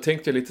då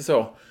tänkte jag lite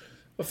så,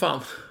 vad fan?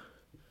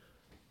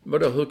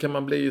 Vadå, hur kan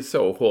man bli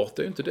så hårt?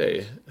 Det är ju inte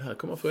det. Här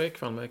kommer fru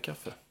Ekvall med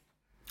kaffe.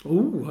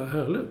 Vad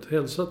härligt.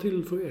 Hälsa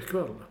till fru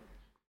Ekvall.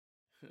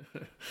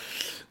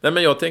 Nej,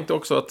 men jag tänkte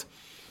också att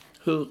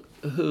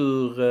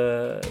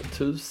hur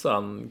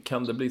tusan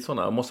kan det bli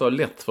sådana? Det måste vara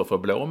lätt för att få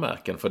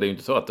blåmärken. För det är ju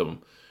inte så att de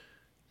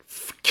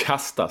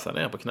kastar sig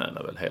ner på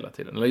knäna väl hela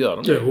tiden. Eller gör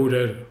de det? Jo, det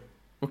är det.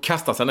 De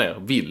kastar sig ner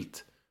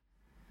vilt.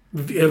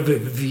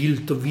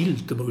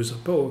 Vilt och brusar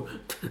på.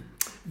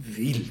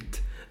 Vilt.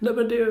 Nej,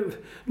 men det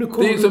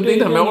är ju som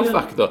dina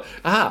målvakter.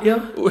 Aha. Ja.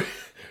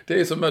 Det är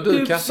ju som när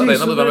du kastar dig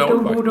när du var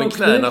målvakt med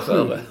knäna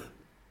före.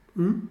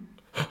 Mm.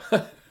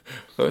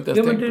 Ja,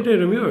 men det är det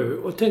de gör ju.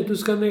 Och tänk, du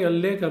ska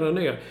lägga dig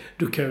ner.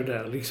 Du kan ju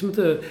där liksom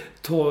inte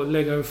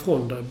lägga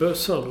ifrån dig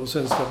bössan och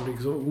sen ska du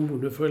liksom,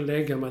 nu får jag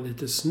lägga mig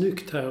lite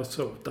snyggt här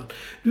så.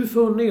 Du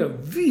får ner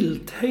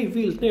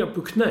vilt ner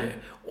på knä.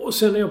 Och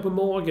sen ner på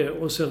mage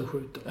och sen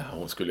skjuta. Ja,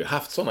 hon skulle ju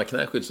haft sådana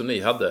knäskydd som ni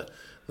hade.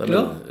 När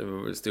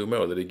det stod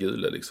mål i det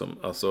gula liksom.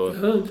 Alltså,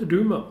 jag är inte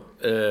dumma.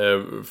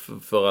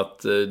 För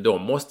att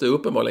de måste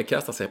uppenbarligen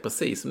kasta sig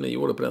precis som ni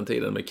gjorde på den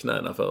tiden med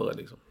knäna före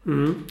liksom.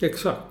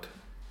 Exakt.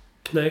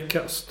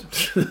 Knäkast.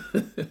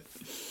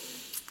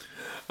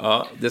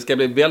 Ja, det ska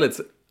bli väldigt...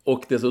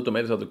 Och dessutom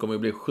är det så att det kommer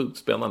att bli sjukt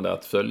spännande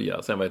att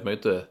följa. Sen vet man ju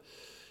inte...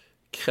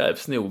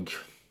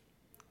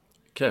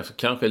 Krävs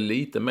kanske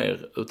lite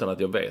mer utan att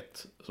jag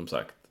vet, som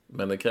sagt.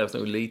 Men det krävs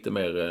nog lite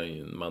mer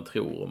än man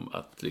tror om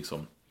att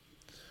liksom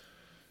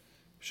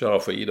köra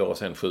skidor och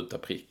sen skjuta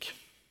prick.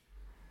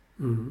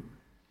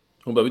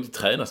 Hon behöver inte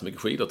träna så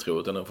mycket skidor, tror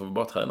jag, utan hon får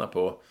bara träna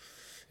på...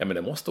 Ja, men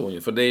det måste hon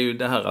ju. För det är ju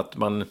det här att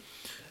man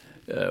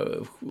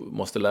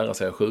måste lära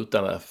sig att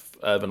skjuta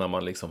även när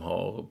man liksom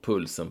har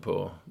pulsen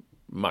på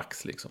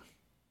max liksom.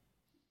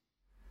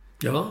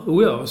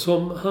 Ja,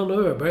 som Hanna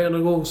Öberg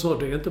en gång sa,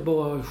 det är inte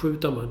bara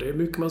skjuta man, det är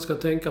mycket man ska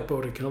tänka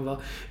på. Det kan vara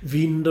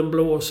vinden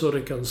blåser,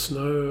 det kan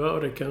snöa,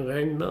 det kan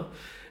regna.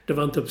 Det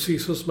var inte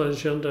precis så som man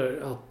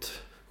kände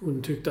att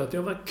hon tyckte att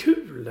jag var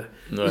kul.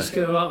 Nej. Vi ska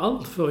göra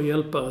allt för att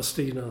hjälpa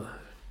Stina.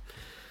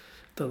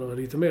 Det var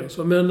lite mer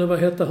så. Men vad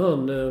hette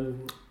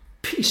han?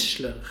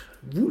 Pichler.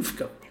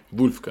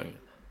 Wolfgang.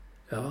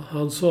 Ja,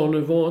 han sa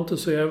nu var inte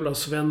så jävla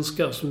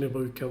svenska som det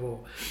brukar vara.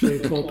 Det är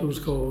klart hon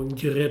ska ha en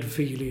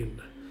gräddfil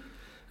in.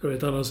 Jag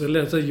vet, annars är det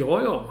lätt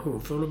att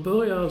hon får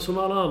börja som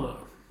alla andra.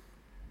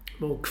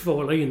 Och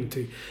kvala in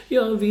till,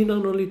 vinna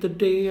någon lite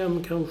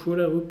DM kanske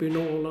där uppe i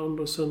Norrland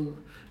och sen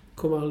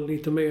komma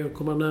lite mer,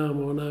 komma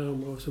närmare och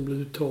närmare och sen bli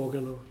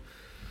uttagen. Och...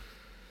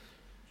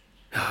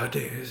 Ja, det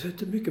är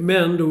inte mycket.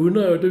 Men då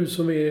undrar jag, du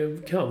som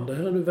kan det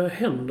här nu, vad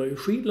händer i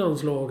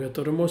skidlandslaget?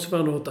 Och det måste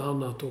vara något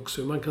annat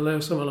också. Man kan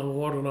läsa mellan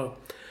raderna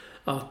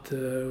att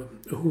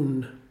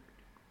hon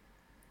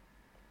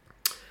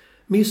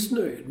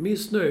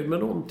missnöjd med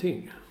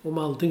någonting. Om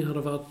allting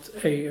hade varit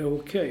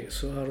okej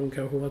så hade hon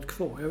kanske varit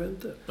kvar. Jag vet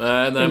inte.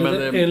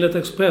 Enligt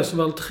Expressen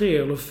var det 3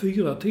 eller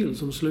 4 till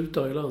som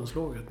slutar i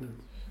landslaget nu.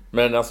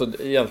 Men alltså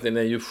egentligen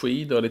är ju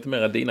skidor lite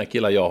mer dina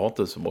killar. Jag har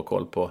inte så bra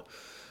koll på.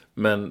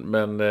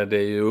 Men det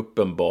är ju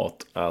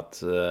uppenbart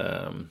att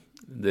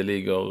det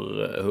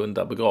ligger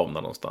hundar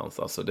begravna någonstans.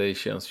 Alltså det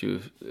känns ju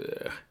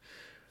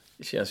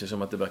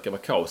som att det verkar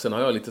vara kaos. Sen har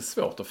jag lite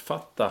svårt att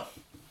fatta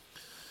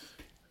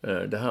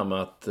det här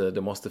med att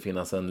det måste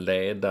finnas en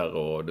ledare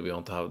och vi har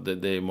inte haft,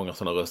 det är många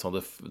sådana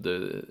röster.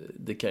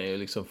 Det kan jag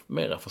liksom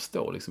mera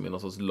förstå liksom i någon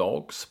sorts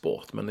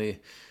lagsport. Men i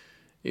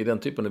den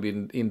typen av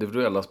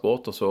individuella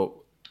sporter så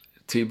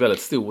till väldigt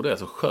stor del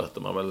så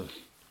sköter man väl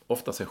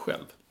ofta sig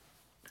själv.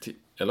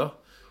 Eller?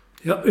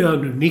 Ja,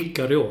 nu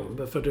nickade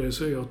jag. För det är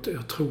så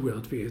jag tror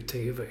att vi är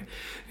TV.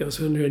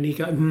 Så när jag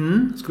nickar,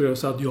 skulle jag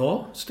säga att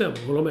ja,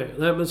 stämmer, håller med.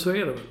 Nej, men så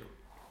är det väl.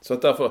 Så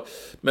att därför,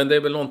 men det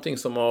är väl någonting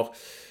som har,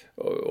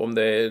 om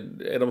det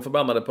är de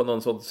förbannade på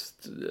någon sorts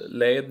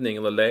ledning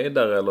eller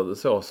ledare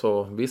eller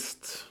så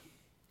visst.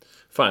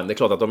 Fine, det är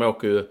klart att de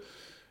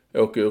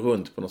åker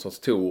runt på någon sorts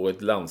tour i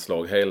ett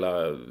landslag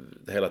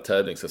hela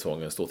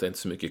tävlingssäsongen. Stort är inte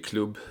så mycket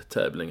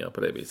klubbtävlingar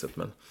på det viset.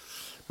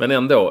 Men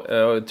ändå,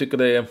 jag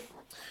tycker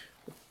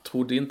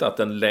trodde inte att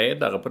en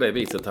ledare på det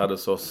viset hade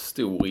så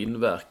stor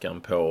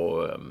inverkan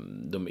på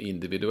de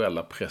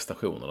individuella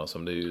prestationerna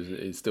som det ju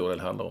i stor del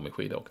handlar om i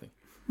skidåkning.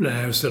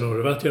 Nej, sen har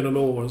det varit genom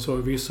åren så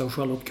har vissa,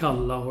 Charlotte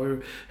Kalla har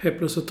ju helt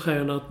plötsligt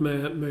tränat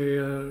med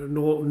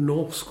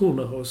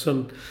norskorna och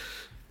sen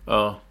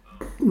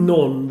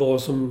någon var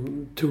som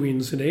tog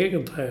in sin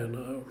egen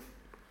tränare.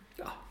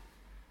 Ja.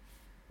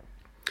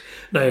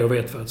 Nej, jag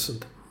vet faktiskt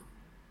inte.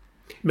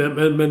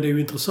 Men det är ju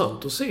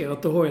intressant att se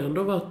att det har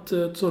ändå varit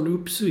ett sån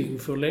uppsving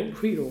för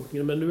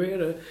längdskidåkningen. Men nu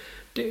är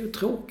det är ju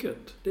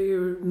tråkigt. Det är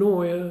ju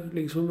Norge,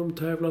 liksom de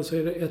tävlar så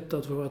är det 1,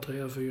 2,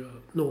 3, 4,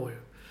 Norge.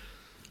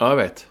 Ja, jag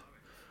vet.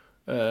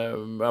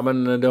 Ja,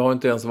 men det har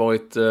inte ens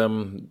varit...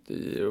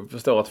 Jag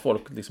förstår att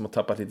folk liksom har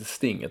tappat lite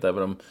stinget,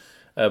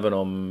 även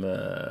om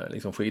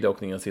liksom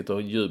skidåkningen sitter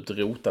djupt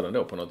rotad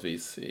ändå på något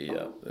vis i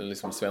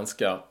liksom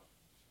svenska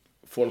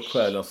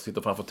folksjälen som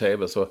sitter framför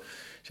tv, så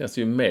känns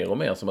det ju mer och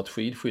mer som att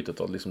skidskyttet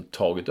har liksom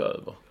tagit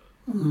över.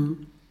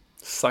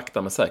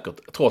 Sakta men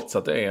säkert, trots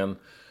att det är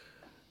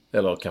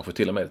eller kanske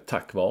till och med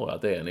tack vare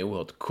att det är en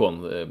oerhört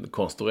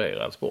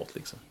konstruerad sport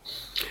liksom.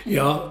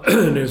 Ja,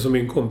 det är som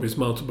min kompis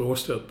Mats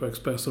Bråstedt på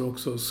Expressen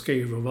också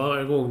skriver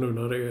varje gång nu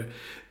när det är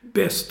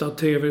bästa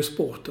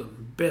TV-sporten,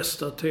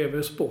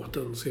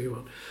 säger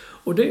man.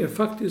 Och det är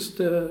faktiskt,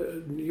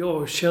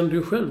 jag kände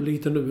ju själv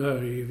lite nu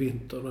här i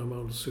vinter när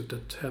man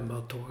suttit hemma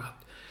ett tag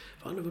att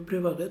fan, det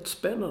blev rätt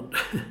spännande.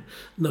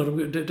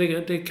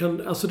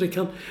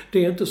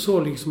 Det är inte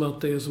så liksom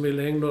att det är som i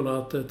längderna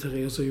att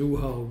Therese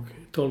Johaug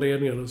tar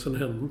ledningen och sen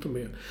händer inte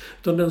mer.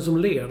 Utan den som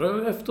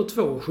leder efter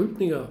 2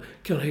 skjutningar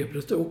kan helt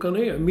plötsligt åka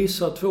ner.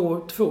 Missa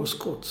två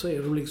skott så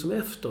är de liksom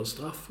efter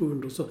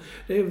straffrundor. Så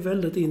det är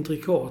väldigt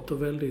intrikat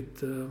och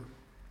väldigt...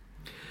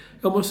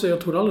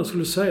 Jag trodde aldrig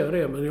skulle säga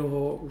det, men jag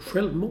har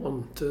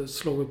självmant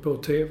slagit på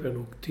tvn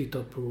och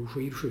tittat på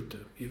skidskytte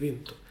i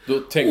vinter.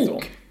 Och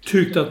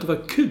tyckte att det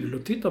var kul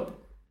att titta på.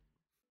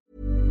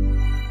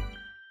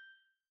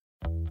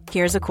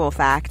 Here's a cool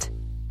fact.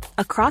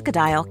 A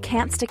crocodile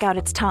can't stick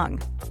out its tongue.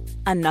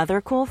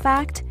 Another cool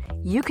fact,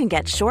 you can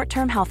get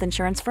short-term health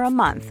insurance for a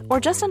month or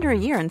just under a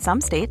year in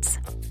some states.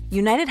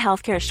 United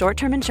Healthcare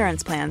short-term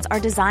insurance plans are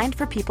designed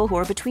for people who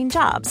are between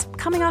jobs,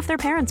 coming off their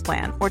parents'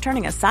 plan, or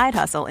turning a side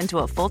hustle into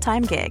a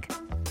full-time gig.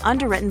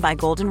 Underwritten by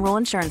Golden Rule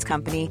Insurance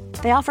Company,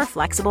 they offer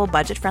flexible,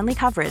 budget-friendly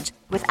coverage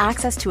with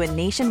access to a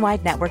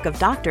nationwide network of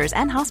doctors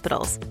and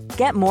hospitals.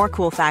 Get more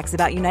cool facts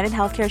about United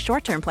Healthcare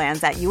short-term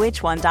plans at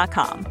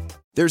uh1.com.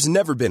 There's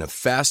never been a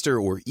faster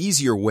or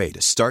easier way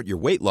to start your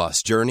weight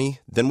loss journey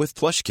than with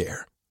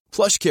PlushCare.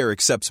 PlushCare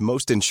accepts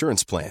most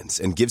insurance plans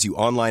and gives you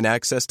online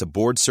access to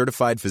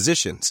board-certified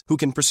physicians who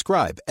can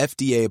prescribe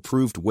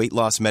FDA-approved weight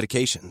loss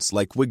medications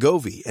like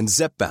Wegovy and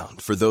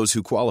Zepbound for those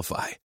who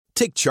qualify.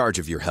 Take charge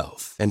of your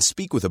health and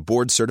speak with a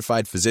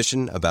board-certified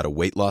physician about a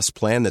weight loss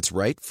plan that's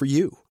right for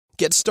you.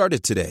 Get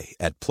started today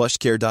at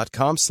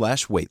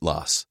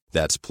plushcare.com/weightloss.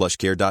 That's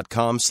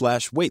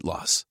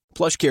plushcare.com/weightloss.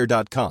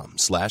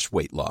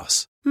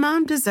 plushcare.com/weightloss.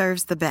 Mom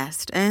deserves the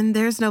best, and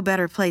there's no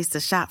better place to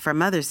shop for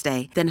Mother's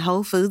Day than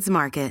Whole Foods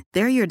Market.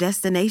 They're your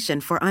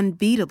destination for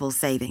unbeatable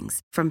savings,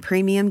 from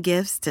premium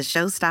gifts to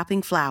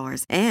show-stopping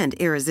flowers and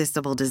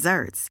irresistible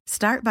desserts.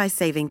 Start by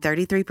saving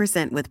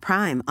 33% with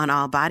Prime on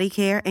all body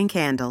care and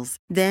candles.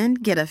 Then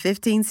get a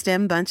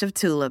 15-stem bunch of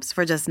tulips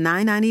for just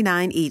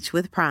 $9.99 each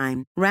with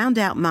Prime. Round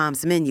out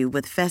Mom's menu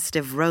with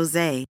festive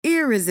rosé,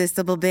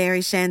 irresistible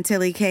berry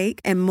chantilly cake,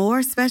 and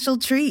more special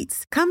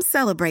treats. Come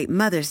celebrate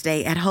Mother's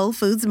Day at Whole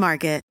Foods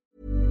Market.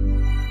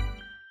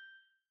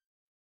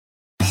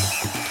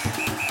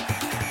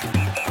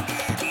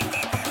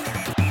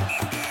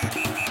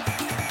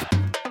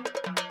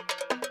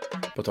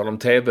 På tal om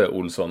TV,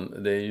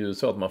 Olsson, det är ju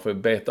så att man får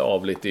beta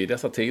av lite i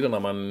dessa tider när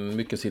man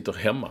mycket sitter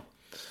hemma.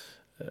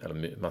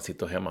 Eller man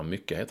sitter hemma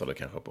mycket heter det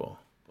kanske på.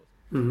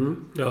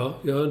 Ja,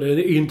 det är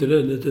inte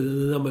det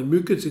när man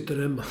mycket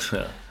sitter hemma.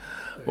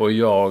 Och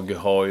jag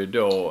har ju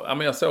då,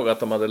 jag såg att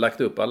de hade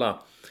lagt upp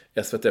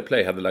SVT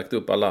Play hade lagt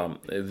upp alla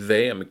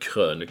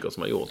VM-krönikor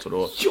som har gjorts. Och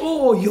då...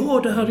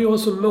 Ja, det hade jag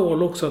som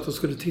mål också, att jag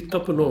skulle titta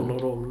på någon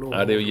av dem.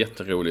 Ja, det är ju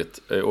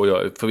jätteroligt. Och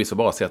jag förvisso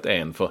bara sett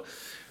en, för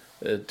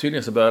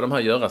tydligen så började de här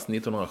göras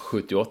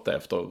 1978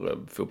 efter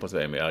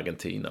fotbolls-VM i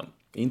Argentina.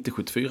 Inte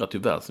 74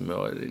 tyvärr, som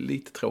är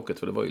lite tråkigt,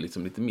 för det var ju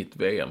liksom lite mitt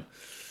VM.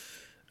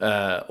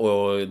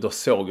 Och då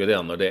såg jag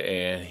den, och det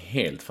är en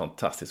helt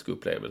fantastisk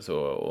upplevelse.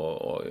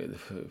 Och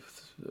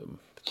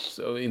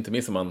inte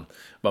minst om man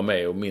var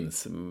med och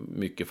minns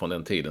mycket från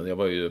den tiden.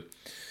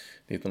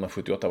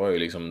 1978 var jag ju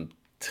liksom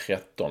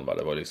 13, va?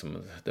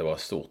 Det var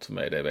stort för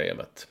mig, det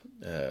VMet.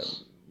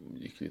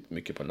 Gick lite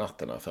mycket på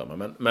natten för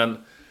mig. Men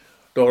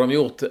då har de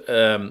gjort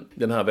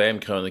den här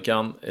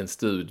VM-krönikan, en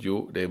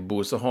studio. Det är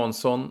Bosse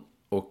Hansson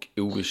och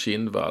Ove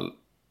Kindvall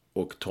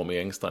och Tommy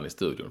Engstrand i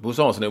studion.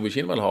 Bosse Hansson och Ove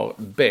Kindvall har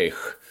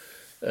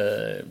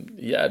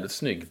jävligt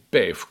snygg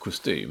beige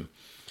kostym.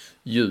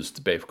 Ljust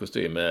beige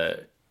kostym med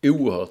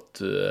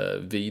oerhört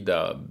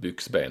vida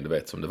byxben, du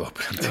vet, som det var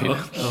på den tiden.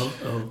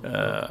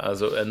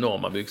 Alltså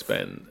enorma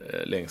byxben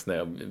längst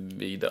ner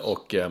vida.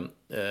 Och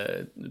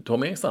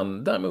Tommy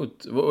Engstrand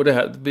däremot, och det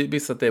här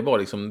visste att det var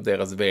liksom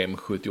deras VM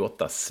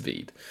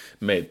 78-svid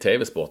med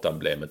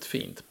TV-sportemblemet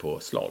fint på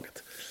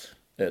slaget.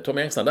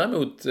 Tommy Engstrand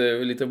däremot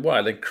lite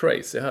wild and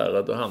crazy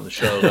här, då han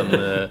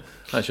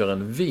kör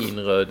en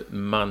vinröd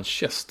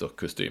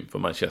Manchester-kostym, för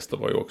Manchester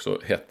var ju också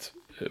hett.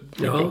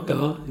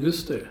 Ja,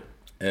 just det.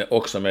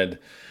 Också med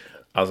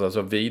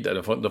alltså vida,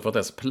 de får inte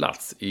ens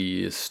plats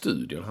i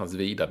studion, hans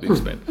vida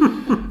byxben.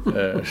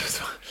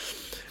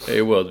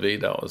 Är oerhört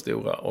vida och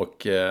stora.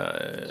 Och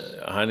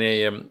han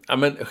är,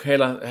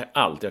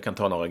 allt, jag kan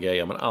ta några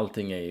grejer, men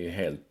allting är ju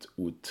helt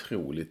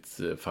otroligt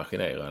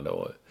fascinerande.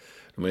 Och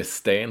De är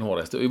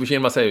stenhårda. Uwe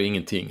Kindvall säger ju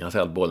ingenting. Han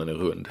säger att bollen är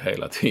rund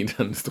hela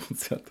tiden i stort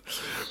sett.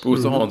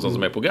 Bosse Hansson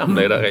som är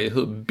programledare är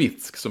hur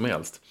bitsk som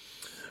helst.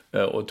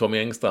 Och Tommy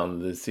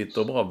Engstrand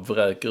sitter och bara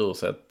vräker ur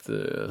sig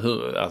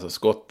alltså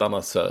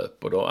skottarna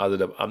söp. Och då,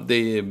 alltså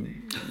det är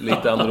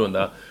lite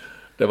annorlunda.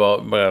 Det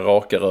var bara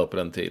raka rör på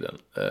den tiden.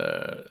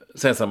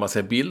 Sen när man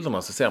ser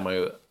bilderna så ser man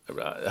ju,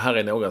 här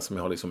är några som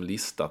jag har liksom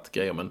listat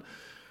grejer, men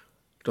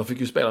de fick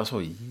ju spela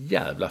så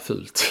jävla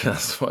fult.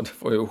 Alltså, det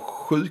var ju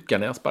sjuka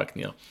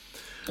nersparkningar.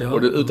 Ja.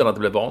 Och utan att det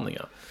blev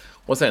varningar.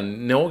 Och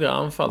sen några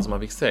anfall som man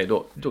fick se,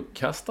 då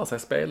kastar sig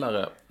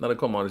spelare, när det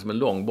kommer liksom en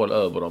lång boll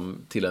över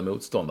dem till en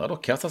motståndare, då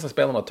kastar sig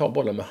spelarna och tar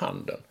bollen med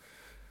handen.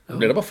 Då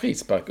blir det bara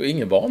frispark och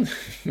ingen varning.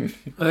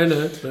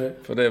 Nej.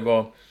 För det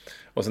var...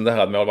 Och sen det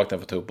här att målvakten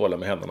får ta upp bollen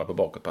med händerna på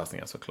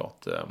bakåtpassningar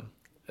såklart.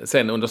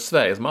 Sen under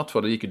Sveriges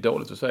matcher, det gick ju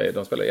dåligt för Sverige.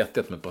 De spelade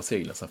 1-1 med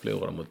Brasilien, sen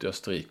förlorade de mot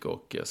Österrike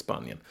och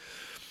Spanien.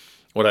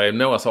 Och det är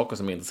några saker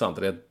som är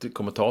intressanta. Det är att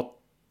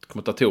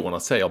kommentatorerna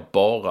säger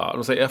bara,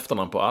 de säger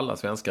efternamn på alla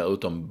svenskar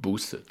utom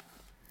Bosse.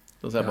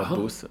 De säger bara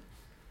Bosse.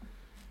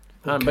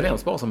 Han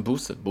benämns bara som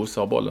Bosse. Bosse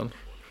har bollen.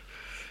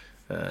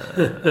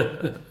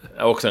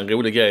 Också en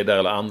rolig grej där,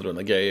 eller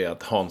annorlunda grej, är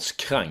att Hans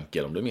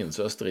Krankel, om du minns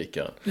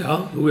österrikaren,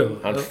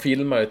 han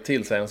filmar ju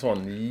till sig en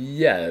sån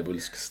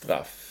djävulsk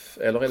straff.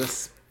 Eller är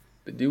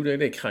det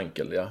det är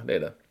Krankel, ja det är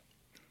det,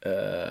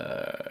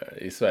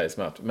 i Sveriges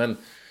match. Men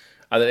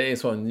alltså, det är en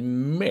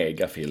sån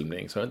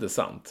megafilmning så det är inte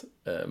sant.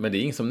 Men det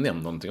är ingen som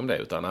nämner någonting om det,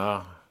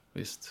 utan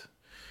visst,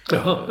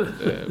 det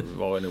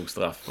var nog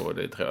straff och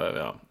det tror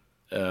jag,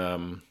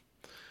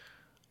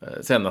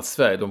 sen att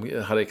Sverige,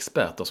 de hade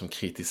experter som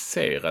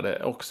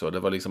kritiserade också. Det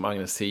var liksom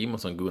Agnes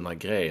Simonsson, Gunnar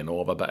Gren och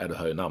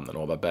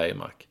Orvar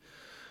Bergmark.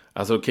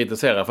 Alltså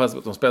kritiserade för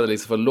att de spelade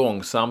liksom för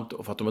långsamt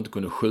och för att de inte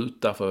kunde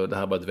skjuta, för det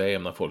här var ett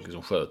VM när folk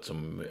liksom sköt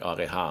som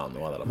Arihan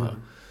och alla de här.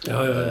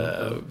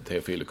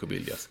 Teofilo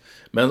Kubiljas.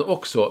 Men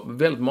också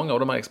väldigt många av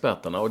de här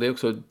experterna, och det är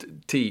också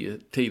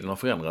tiden har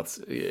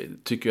förändrats,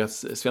 tycker jag att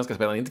svenska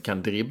spelare inte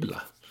kan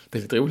dribbla. Det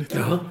är lite roligt.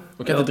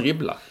 De kan inte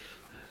dribbla.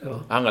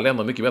 Andra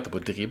länder är mycket bättre på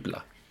att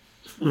dribbla.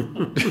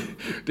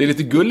 Det är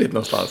lite gulligt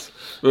någonstans.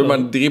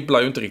 Man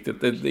dribblar ju inte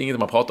riktigt. Det är inget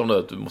man pratar om nu,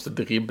 att du måste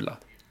dribbla.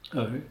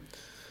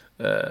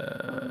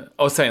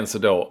 Och sen så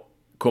då,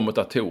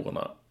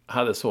 kommentatorerna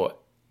hade så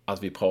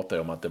att vi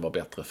pratade om att det var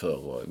bättre förr.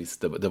 Och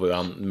visst,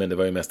 men det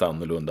var ju mest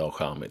annorlunda och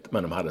charmigt.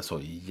 Men de hade så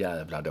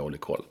jävla dålig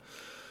koll.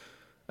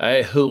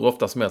 Nej, hur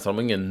ofta som helst har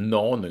de ingen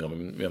aning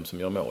om vem som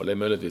gör mål. Det är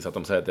möjligtvis att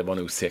de säger att det var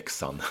nog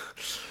 6:an.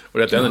 Och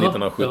det är ändå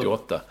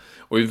 1978.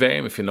 Och i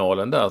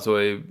VM-finalen där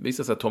så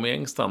visar sig att Tommy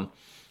Engstrand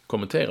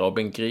kommenterar och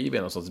Bengt Grive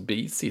är någon sorts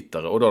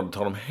bisittare, och då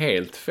tar de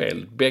helt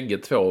fel. Bägge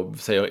två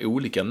säger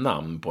olika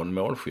namn på en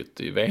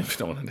målskytt i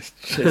VM-finalen.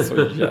 Det är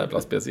så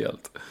jävla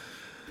speciellt.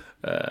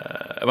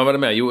 Vad var det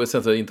med? Jo,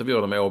 sen så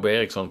intervjuade de med A.B.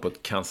 Eriksson på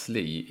ett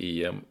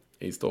kansli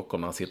i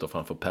Stockholm när han sitter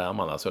framför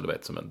pärmarna, så du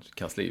vet, som en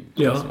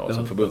kanslipersonal,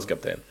 som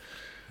förbundskapten.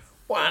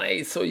 Och han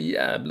är så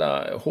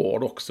jävla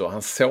hård också.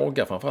 Han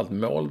sågar framförallt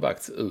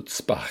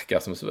målvaktsutsparkar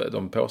som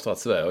de påstår att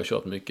Sverige har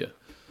kört mycket.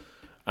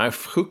 Han är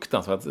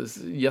fruktansvärt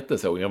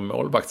jättesåg av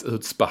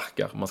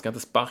målvaktsutsparkar. Man ska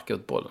inte sparka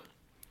ut bollen.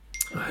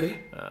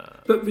 Nej.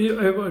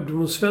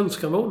 De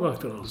svenska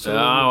målvakterna alltså?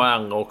 Ja, och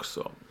andra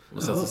också.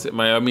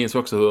 Men jag minns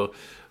också hur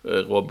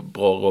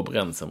Rob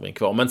Rensenbrink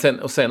kvar. Men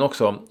sen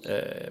också,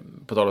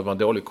 på tal om att man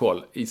dålig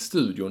koll, i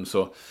studion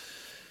så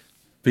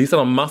visar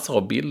de massor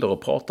av bilder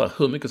och pratar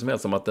hur mycket som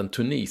helst om att den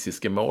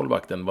tunisiske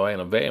målvakten var en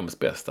av VMs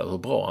bästa, hur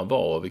bra han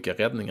var och vilka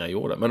räddningar han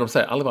gjorde. Men de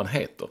säger aldrig vad han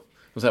heter.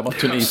 De säger bara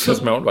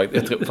Tunisiens målvakt.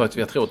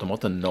 Jag tror att de har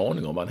inte en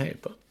aning om vad han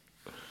heter.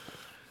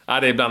 Ja,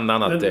 det är bland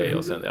annat det.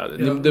 Och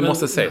sen, det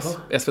måste ses.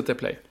 SVT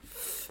Play.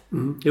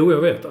 Jo,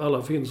 jag vet.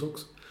 Alla finns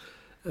också.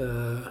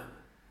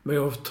 Men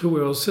jag tror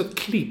jag har sett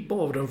klipp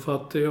av den, för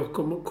att jag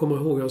kommer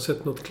ihåg jag har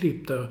sett något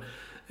klipp där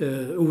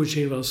Uwe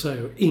Kindvall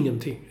säger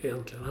ingenting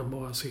egentligen. Han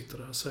bara sitter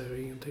där och säger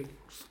ingenting.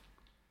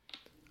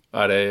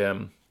 Ja, det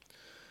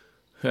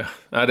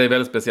är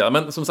väldigt speciellt.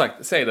 Men som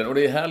sagt, säg den. Och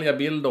det är härliga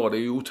bilder och det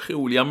är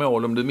otroliga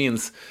mål. Om du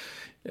minns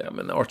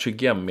Archie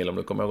Gemmill, om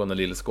du kommer ihåg den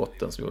lille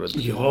skotten som gjorde ett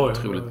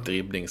otroligt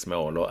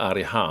dribblingsmål. Och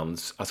Ari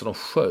Hans, alltså de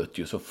sköt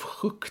ju så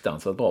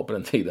fruktansvärt bra på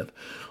den tiden.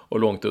 Och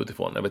långt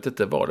utifrån. Jag vet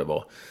inte vad det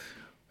var.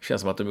 Det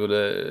känns som att de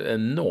gjorde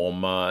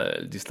enorma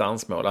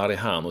distansmål. Ari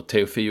Han och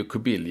Teofilo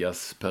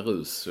Kubiljas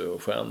Perus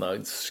och stjärna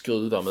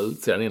skruvar med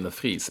utsidan in en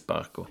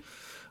frispark. Och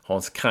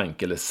Hans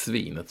Krankel,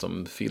 svinet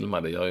som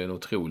filmade, gör ju en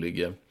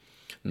otrolig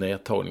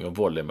nedtagning och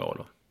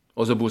volleymål.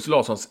 Och så Bosse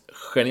Larssons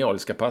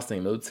genialiska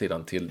passning med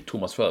utsidan till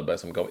Thomas Sjöberg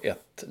som gav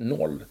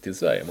 1-0 till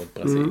Sverige mot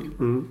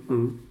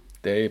Brasilien.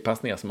 Det är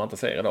passningar som man inte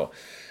säger idag,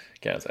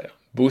 kan jag säga.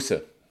 Bosse,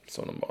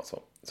 som de bara sa.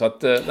 Så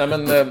att, nej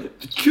men...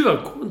 Gud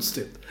vad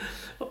konstigt.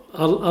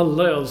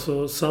 Alla är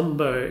alltså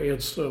Sandberg,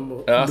 Edström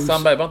och... Ja,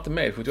 Sandberg var inte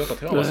med 78,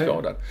 tror jag var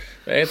skadad.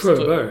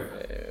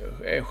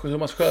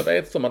 Thomas Sjöberg,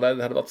 Edström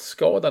hade varit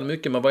skadad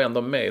mycket, men var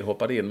ändå med och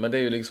hoppade in. Men det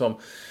är ju liksom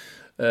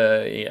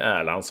i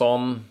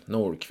Erlandsson,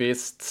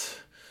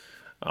 Nordqvist,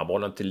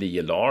 bollen till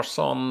Lie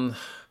Larsson,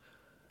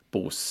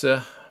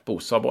 Bosse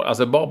Bosse har bra.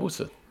 Alltså bara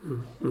Bosse.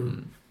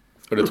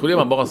 Och det trodde jag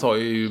man bara sa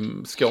i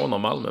Skåne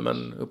och Malmö,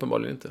 men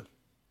uppenbarligen inte.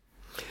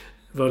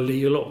 Var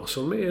Leo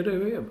Larsson med i det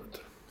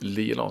VMet?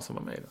 Leo Larsson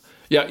var med.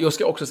 Ja, jag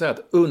ska också säga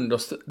att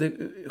det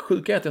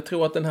sjuka är att jag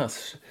tror att det här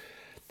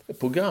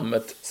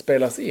programmet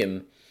spelas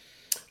in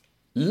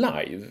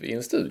live i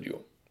en studio.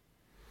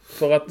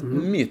 För att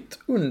mitt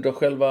under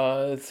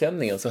själva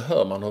sändningen så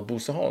hör man hur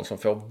Bosse Hansson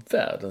får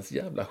världens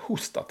jävla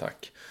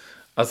hostattack.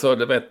 Alltså,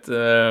 det vet,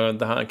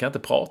 det här, han kan inte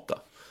prata.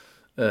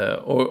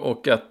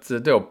 Och att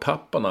då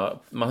papporna,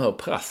 man hör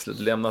prasslet,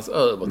 lämnas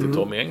över till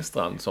Tommy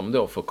Engstrand som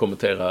då får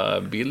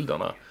kommentera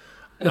bilderna.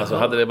 Alltså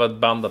hade det varit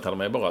bandat hade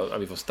man ju bara,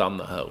 vi får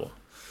stanna här och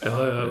det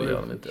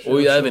gör de inte.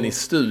 Och även i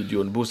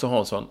studion, Bosse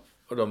Hansson,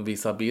 och de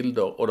visar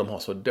bilder och de har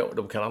så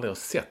de kan aldrig ha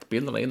sett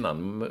bilderna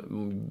innan,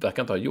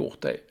 verkar inte ha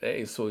gjort det.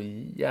 Det är så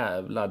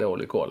jävla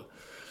dålig koll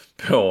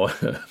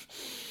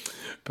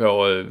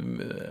på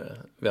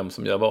vem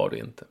som gör vad och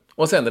inte.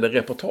 Och sen är det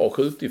reportage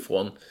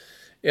utifrån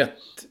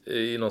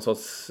i någon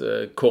sorts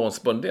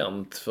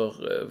korrespondent för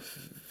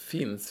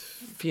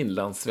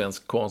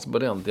finlandssvensk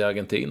korrespondent i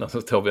Argentina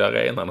som står vid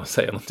arenan och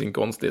säger någonting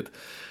konstigt.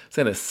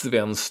 Sen är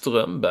Sven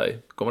Strömberg,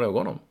 kommer du ihåg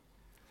honom?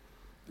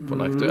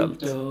 Från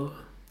Aktuellt.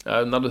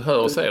 Ja, när du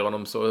hör och ser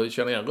honom så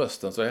känner jag igen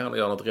rösten, så är han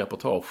gör något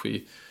reportage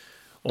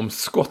om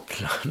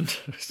Skottland.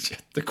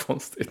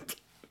 Jättekonstigt.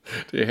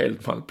 Det är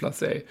helt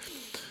malplacé.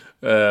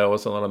 Och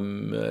så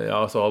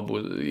när så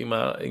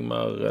har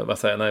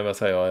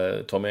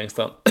Ingmar Tommy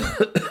Engstrand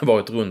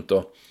varit runt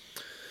och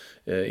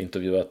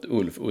intervjuat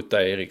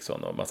Utta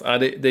Eriksson och massa.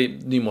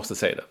 Ni måste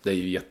se det. Det är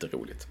ju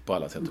jätteroligt på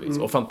alla sätt och vis.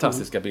 Och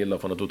fantastiska bilder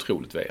från ett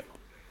otroligt VM.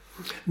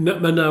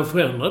 Men när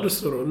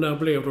förändrades det då? När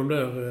blev de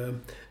där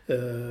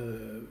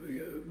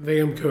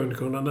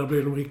VM-krönikorna, när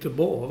blev de riktigt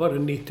bra? Var det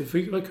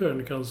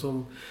 94-krönikan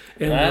som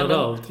ändrade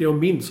allt? Jag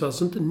minns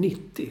alltså inte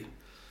 90.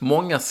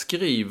 Många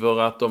skriver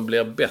att de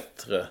blir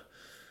bättre,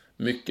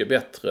 mycket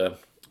bättre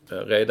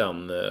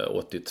redan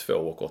 82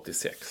 och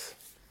 86.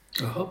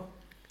 Jaha.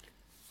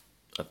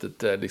 Att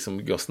det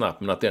liksom går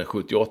snabbt, men att den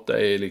 78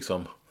 är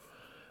liksom,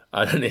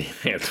 den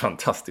är helt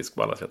fantastisk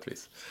på alla sätt och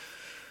vis.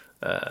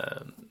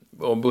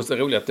 Och det är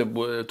roligt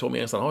att Tommy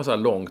Engstrand har så här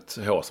långt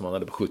hår som han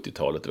hade på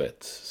 70-talet, du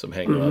vet, som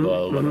hänger över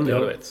öronen,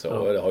 du vet.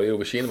 Så det har ju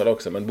Ove Kinvall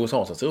också, men Bosse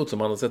Hansson ser ut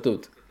som han har sett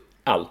ut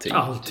alltid.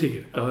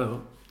 Alltid, ja.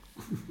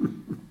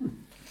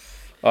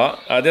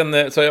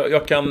 Så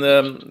jag kan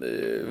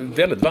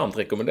väldigt varmt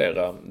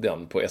rekommendera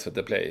den på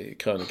SVT Play,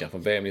 krönikan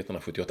från VM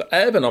 1978.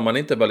 Även om man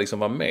inte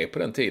var med på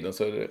den tiden,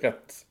 så är det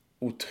rätt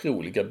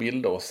otroliga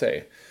bilder att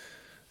se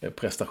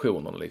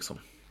prestationerna liksom.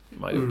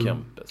 Mario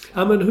Kempes.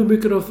 Ja, men hur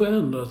mycket det har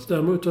förändrats.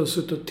 Däremot har jag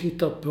suttit och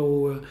tittat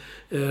på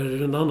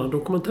en annan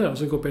dokumentär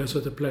som går på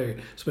SVT Play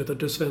som heter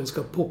Det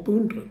svenska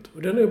popundret.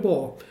 Och den är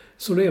bra.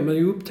 Så det är, men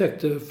jag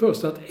upptäckte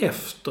först att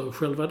efter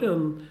själva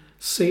den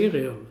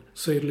serien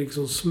så är det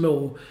liksom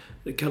små,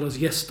 det kallas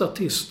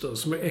gästartister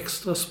som är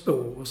extra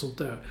spår och sånt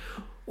där.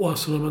 Och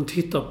alltså när man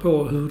tittar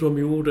på hur de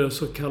gjorde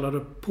så kallade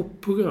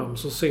popprogram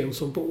så sent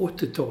som på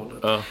 80-talet.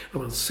 Ja.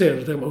 När man ser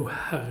det där,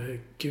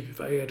 herregud,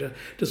 vad är det?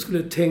 Det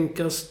skulle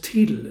tänkas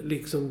till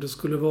liksom. Det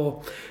skulle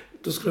vara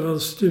en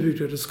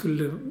studio.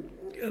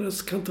 Jag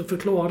kan inte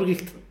förklara det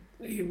riktigt.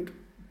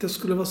 Det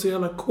skulle vara så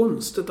jävla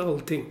konstigt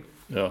allting.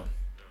 Ja.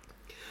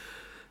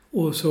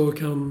 Och så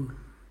kan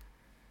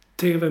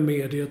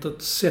tv-mediet,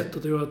 ett sätt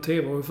att göra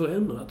tv har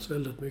förändrats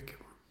väldigt mycket.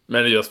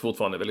 Men det görs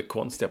fortfarande väldigt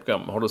konstiga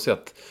program. Har du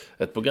sett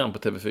ett program på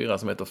TV4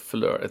 som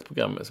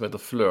heter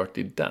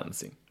Flirty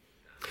Dancing?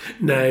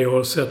 Nej, jag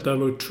har sett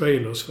däremot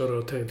trailers för det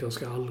och tänkte jag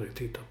ska aldrig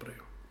titta på det.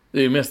 Det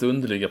är ju mest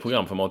underliga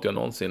programformat jag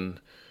någonsin...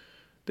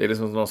 Det är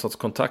liksom någon sorts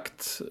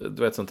kontakt,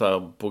 du vet, sånt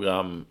här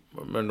program,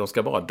 men de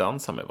ska bara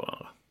dansa med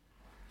varandra.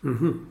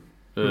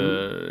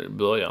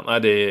 Början.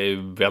 Nej, det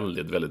är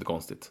väldigt, väldigt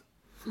konstigt.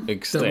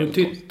 Extremt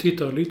konstigt.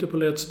 Tittar lite på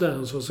Let's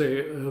Dance och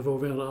se vår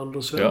vän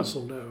Anders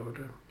Svensson där och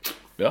det.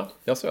 Ja,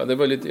 jag såg. Det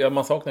var lite,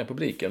 man saknar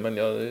publiken, men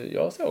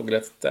jag såg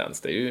Let's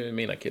Dance. Det är ju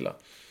mina killar.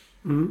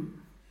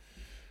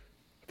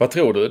 Vad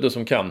tror du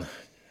som kan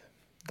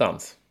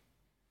dans?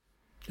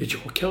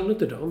 Jag kan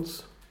inte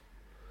dans.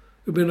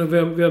 Jag menar,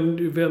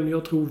 vem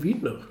jag tror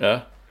vinner. Ja,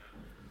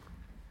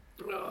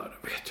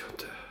 det vet jag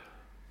inte.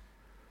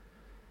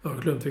 Jag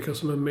har glömt vilka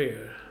som är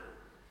med.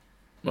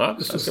 Ja,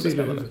 det ska bli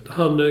spännande.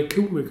 Han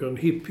komikern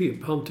Hipp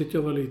Hipp, han tyckte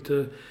jag var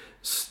lite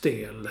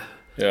stel.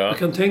 Ja. Jag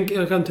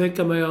kan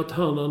tänka mig att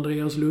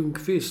Andreas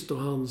Lundqvist och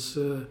hans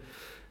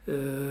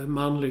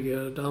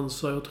manliga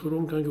dansare, jag tror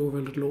de kan gå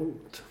väldigt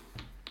långt.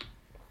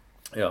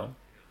 Ja,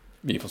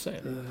 vi får se.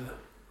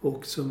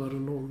 Och sen var det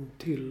någon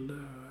till.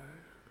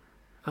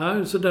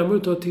 Så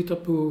däremot har jag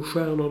tittat på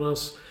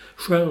Stjärnornas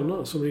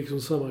stjärna som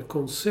liksom samma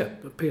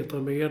koncept med Petra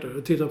Mede.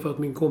 Jag tittar för att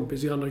min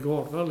kompis Janne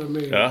Gardvall är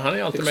med. Ja, han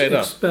är alltid med där.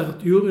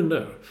 Expertjuryn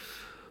där.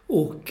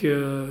 Och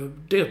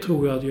det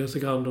tror jag att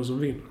Jessica Andersson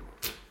vinner.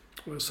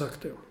 Jag har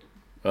sagt det.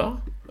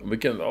 Ja,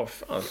 vilken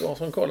fan ska ha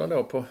som kollar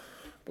då på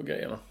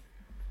grejerna.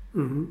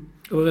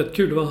 Det var rätt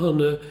kul. Det var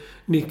han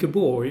Nicke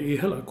Borg i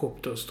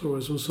Helicopters, tror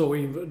jag, som sa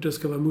det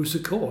ska vara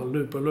musikal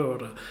nu på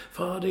lördag.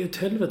 Fan, det är ett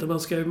helvete.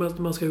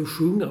 Man ska ju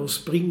sjunga och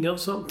springa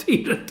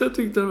samtidigt. Jag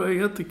tyckte det var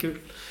jättekul.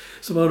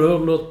 Så man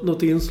hörde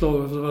något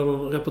inslag, det var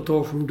någon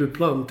reportage om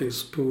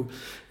Duplantis på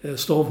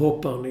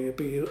stavhopparen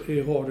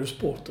i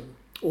Radiosporten.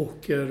 Och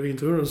du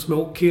intervjuade en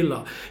små killar.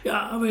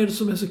 Ja, vad är det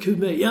som är så kul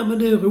med? Ja, men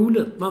det är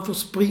roligt. Man får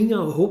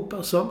springa och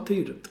hoppa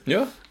samtidigt.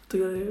 Ja.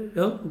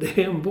 Ja, det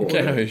är en bra. Det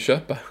kan jag ju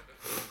köpa.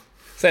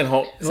 Sen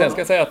ska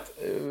jag säga att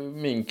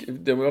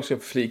det var också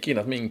flika in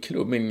att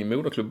min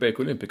moderklubb BK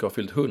Olympic har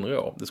fyllt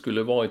 100 år. Det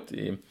skulle varit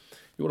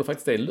gjorde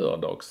faktiskt det i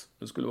lördags.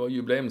 Det skulle vara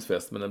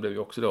jubileumsfest, men den blev ju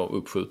också då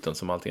uppskjuten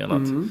som allting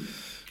annat.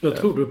 Jag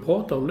tror du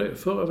pratade om det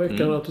förra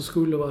veckan, att det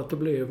skulle vara att det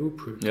blev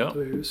uppskjutet. Ja.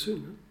 Det är ju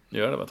synd.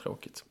 Ja, det var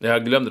tråkigt.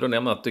 Jag glömde då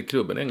nämna att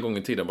klubben en gång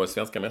i tiden var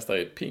svenska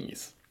mästare i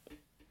pingis.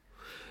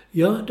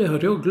 Ja, det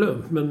hade jag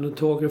glömt, men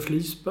Tage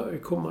Flisberg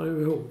kommer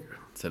jag ihåg.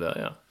 Så där,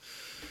 ja.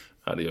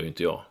 Ja, det gör ju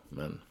inte jag,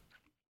 men...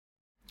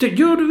 Det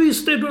gör du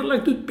visst, det du har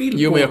lagt ut bild på.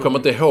 Jo, men jag kommer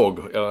inte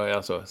ihåg.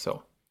 Alltså,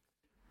 så.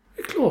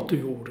 Det är klart du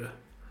gjorde.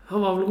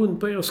 Han var väl runt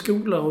på er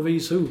skola och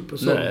visade upp och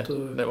sånt. Nej,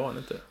 det var han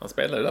inte. Han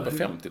spelade där på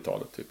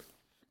 50-talet, typ.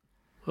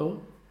 Ja,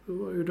 det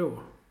var ju då.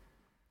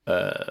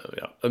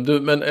 Ja.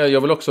 Men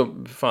jag vill också...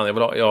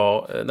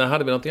 när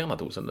hade vi något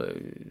annat hos en?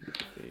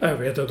 Jag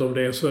vet inte om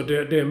det är så.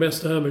 Det är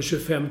mest det här med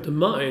 25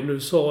 maj. Nu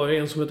sa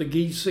en som heter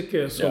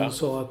Giesecke som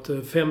sa att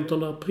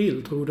 15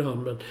 april trodde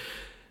han, men...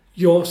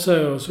 Jag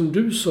säger som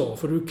du sa,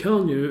 för du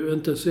kan ju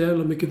inte så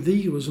jävla mycket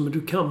virus, men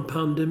du kan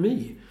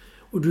pandemi.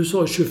 Och du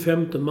sa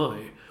 25 maj.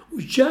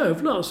 Och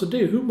jävlar, alltså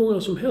det är hur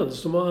många som helst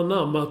som har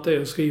anammat det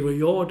och skriver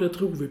ja, det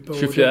tror vi på.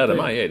 24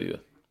 maj är det ju.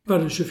 Var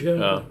det 24?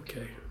 Ja.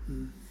 Okej.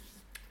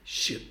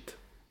 Shit.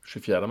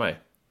 24 maj.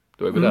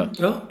 Då är vi där.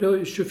 Ja, det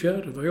var 24.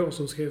 Det var jag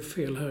som skrev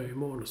fel här i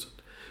manuset.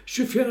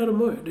 24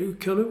 maj, det är ju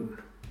kanon.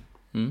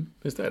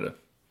 Visst är det.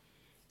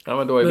 Ja,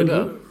 men då är vi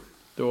där.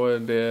 Då är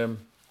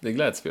det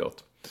gläds vi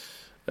åt.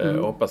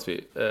 Hoppas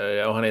vi.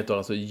 Och han heter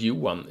alltså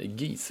Johan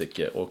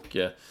Giesecke och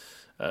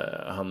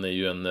han är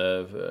ju en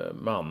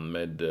man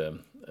med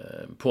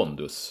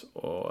pondus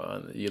och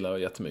han gillar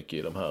jättemycket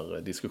i de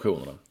här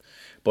diskussionerna.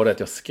 Bara det att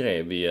jag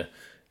skrev i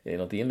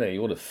något inlägg jag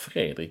gjorde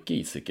Fredrik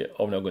Giesecke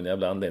av någon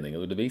jävla anledning,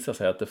 och det visade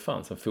sig att det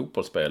fanns en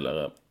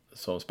fotbollsspelare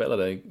som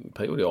spelade en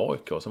period i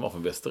AIK som var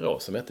från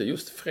Västerås som hette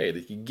just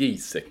Fredrik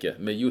Giesecke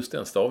med just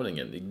den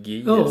stavningen,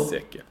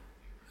 Giesecke.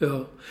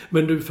 Ja,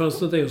 men det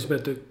fanns inte en som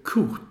hette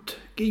Kurt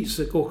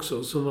Giesecke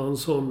också, som var en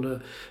sån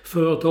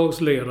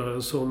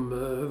företagsledare som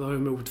var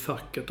emot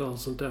facket och allt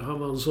sånt där. Han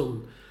var en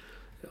sån...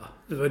 Ja,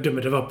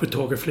 det var på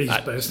Tage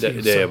Flisbergs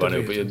tid. Det var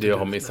nog... Det jag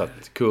har missat.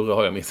 Kurre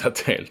har jag missat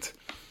helt.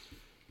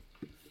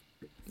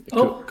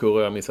 Kurre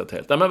har jag missat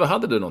helt. Nej, men vad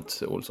hade du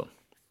något, Olsson?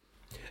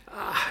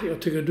 Jag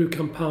tycker du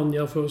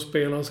kampanjar för att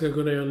spelarna ska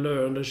gå ner en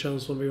lön. Det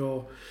känns som vi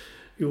har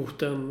gjort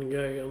den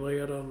grejen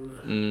redan.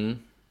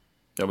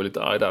 Jag var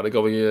lite arg där. Det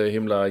gav ju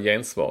himla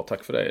gensvar.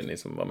 Tack för det, ni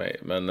som var med.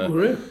 Men,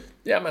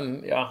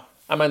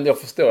 men jag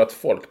förstår att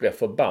folk blir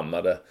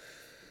förbannade.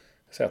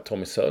 Så att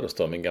Tommy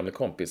Söderström, min gamla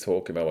kompis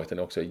hockeymålvakten,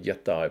 är också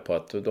jättearg på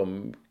att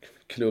de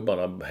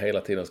klubbarna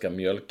hela tiden ska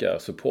mjölka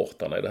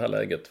supportarna i det här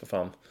läget. För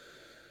fan,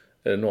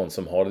 är det någon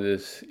som har det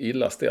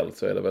illa ställt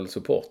så är det väl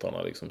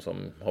supportarna liksom, som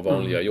har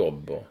vanliga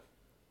jobb och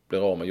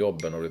blir av med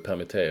jobben och blir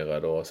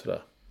permitterade och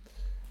sådär.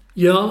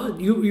 Ja,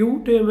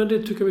 men det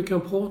tycker jag vi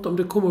kan prata om.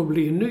 Det kommer att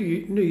bli en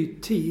ny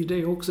tid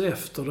det också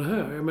efter det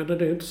här. Jag menar,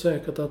 det är inte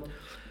säkert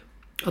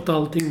att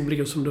allting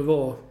blir som det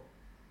var.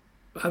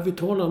 Vi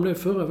talade om det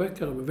förra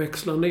veckan,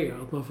 växla ner.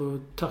 Att man får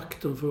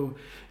takten för att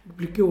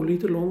gå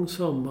lite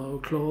långsammare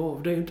och klara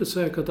av. Det är inte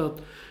säkert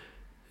att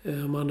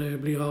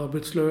man blir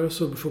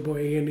arbetslös och får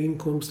bara en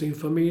inkomst i en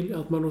familj.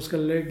 Att man då ska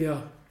lägga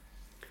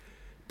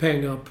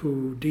pengar på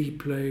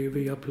Dplay,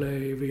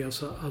 Viaplay,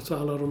 alltså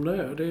alla de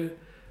där.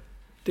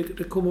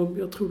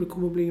 Jag tror det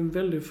kommer bli en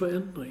väldig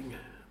förändring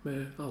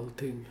med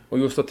allting. Och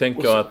just då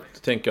tänker jag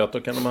att då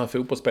kan de här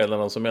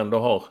fotbollsspelarna som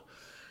ändå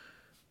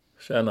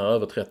tjänar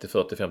över 30,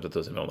 40, 50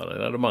 000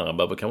 månader. De andra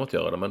behöver kanske inte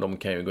göra det, men de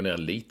kan ju gå ner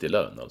lite i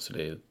lön. Alltså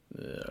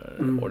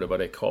och det var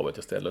det kravet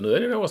jag ställde. Nu är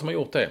det några som har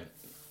gjort det.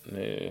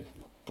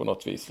 På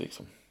något vis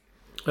liksom.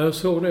 Jag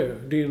såg det.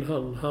 Din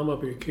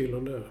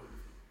Hammarby-killen där.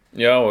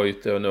 Ja,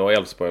 och nu har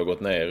Elfsborg gått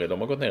ner. De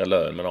har gått ner i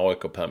lön, men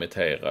AIK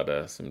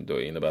permitterade, som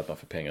då innebär att man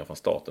får pengar från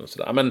staten och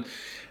sådär. Men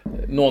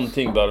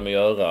någonting bör de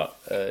göra,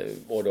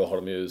 och då har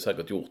de ju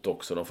säkert gjort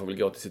också. De får väl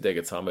gå till sitt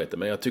eget samvete.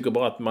 Men jag tycker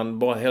bara att man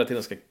bara hela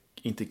tiden ska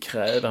inte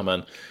kräva,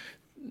 men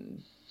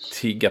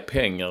tigga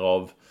pengar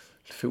av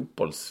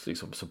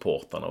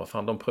fotbollssupportarna. Vad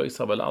fan, de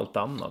pröjsar väl allt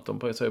annat. De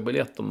pröjsar ju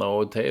biljetterna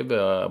och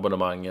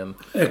tv-abonnemangen.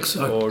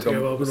 Exakt.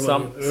 Och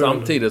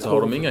samtidigt så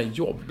har de inga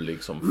jobb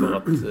liksom, för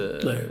att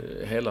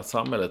hela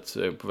samhället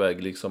är på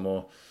väg liksom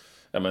och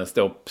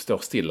står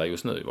stilla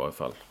just nu i varje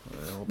fall.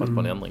 Jag hoppas på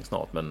en ändring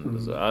snart,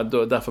 men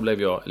därför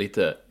blev jag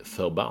lite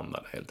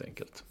förbannad helt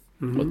enkelt.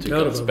 Och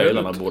tycker att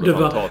spelarna borde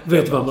ta ett...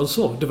 Vet vad man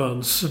sa? Det var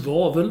en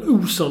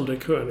svavelosande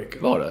krönika.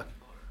 Var det?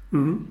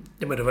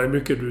 Ja, men det var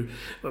mycket, det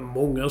var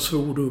många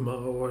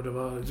svordomar och det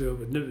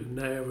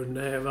var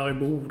nävar i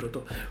bordet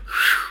och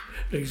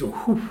liksom,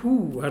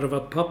 hade det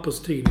varit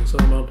papperstidning så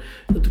hade man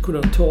inte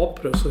kunnat ta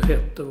på det så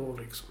hett det var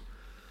liksom.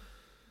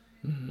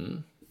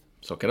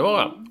 Så kan det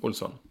vara,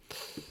 Olsson.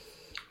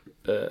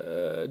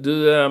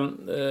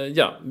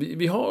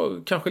 Vi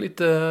har kanske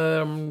lite...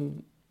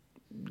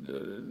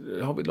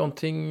 har vi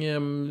någonting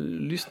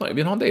lyssnare?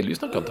 Vi har en del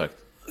lyssnarkontakt.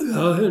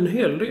 Ja, en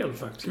hel del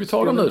faktiskt. Ska vi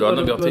ta dem nu då?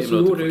 När vi har 10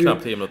 minuter,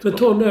 knappt 10 minuter. Men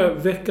ta den där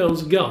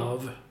veckans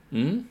garv.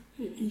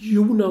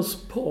 Jonas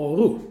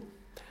Paro.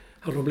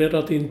 Han har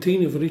bläddrat i en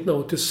tidning från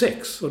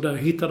 1986 och där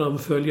hittade han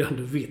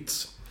följande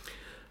vits.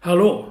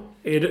 Hallå,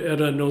 är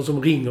det någon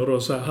som ringer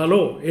och säger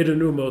hallå, är det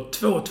nummer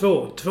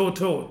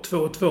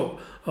 222222?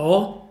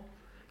 Ja,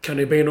 kan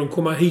ni be någon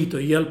komma hit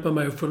och hjälpa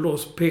mig att få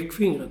loss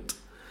pekfingret?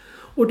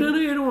 Och den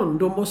är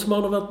då måste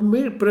man ha varit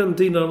med på den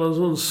tiden när man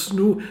sån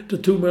snor. Det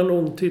tog mig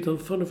lång tid. Vad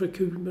fan är det för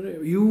kul med det?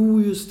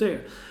 Jo, just det.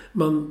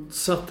 Man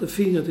satte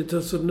fingret i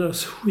den där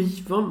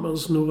skivan man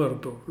snurrade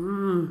på.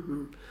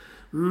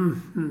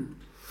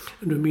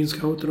 Du minns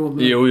kanske inte dem?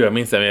 Jo, jag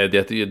minns det.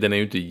 Den är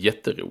ju inte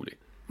jätterolig.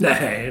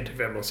 Nej,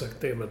 vem har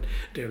sagt det? Men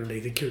det är väl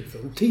lite kul för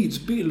en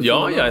tidsbild.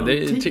 Ja,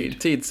 det är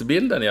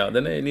tidsbilden, ja.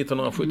 Den är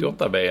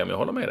 1978 BM, jag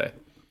håller med dig.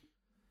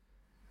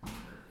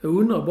 Jag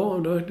undrar bara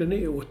om den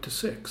är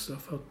 86.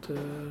 För att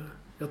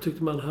jag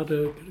tyckte man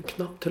hade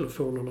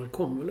knapptelefonerna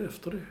kom väl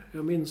efter det.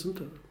 Jag minns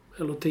inte.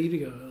 Eller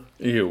tidigare.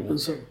 Jo,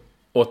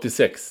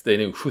 86. Det är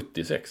nog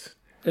 76.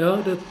 Ja,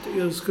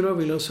 det skulle jag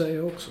vilja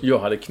säga också. Jag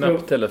hade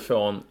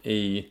knapptelefon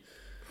i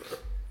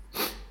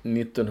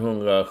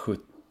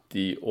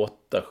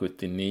 1978,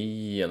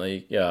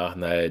 79. Ja,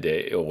 nej,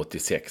 det är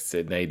 86.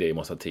 Nej, det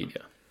måste vara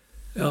tidigare.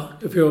 Ja,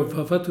 för jag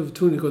var faktiskt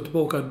tvungen att gå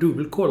tillbaka och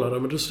dubbelkolla det.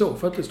 Men det står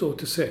faktiskt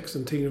 86.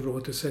 En tidning från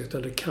 86.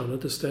 Där det kan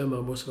inte stämma.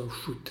 Det måste vara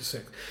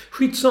 76.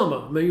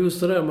 Skitsamma. Men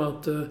just det där med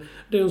att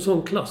det är en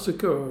sån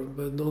klassiker.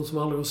 Någon som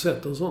aldrig har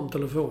sett en sån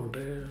telefon.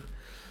 Det är...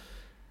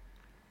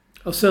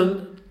 Och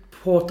sen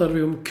pratade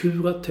vi om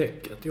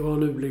kuratäcket. Jag har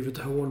nu blivit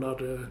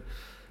hånad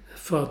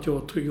för att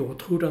jag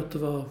trodde att det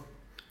var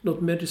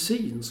något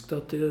medicinskt.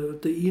 Att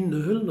det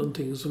innehöll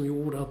någonting som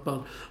gjorde att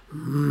man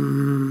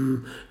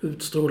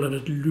utstrålade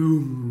ett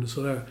lugn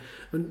sådär.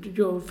 Men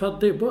för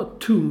att det är bara ett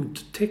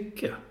tungt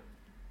täcke.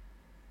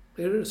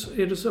 Är det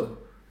så?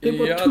 Det är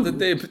bara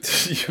tungt.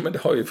 Men det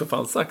har ju för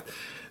fan sagt.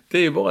 Det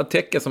är ju bara ett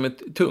täcke som är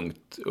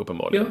tungt,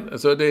 uppenbarligen. Ja.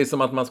 Alltså, det är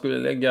som att man skulle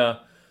lägga...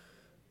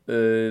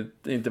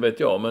 inte vet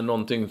jag, men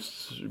någonting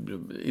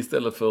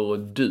istället för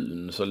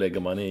dun så lägger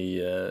man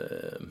i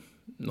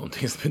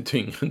någonting som är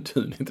tyngre än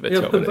dun, inte vet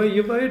jag.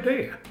 Vad är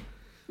det?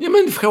 Ja,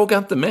 men fråga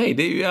inte mig,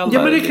 det är ju alla...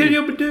 Ja, men du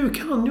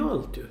kan ju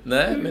allt ju.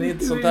 Nej, men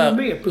inte sånt där. Du är här...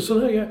 med på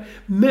sådana här grejer.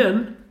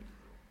 Men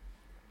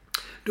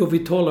då vi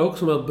talar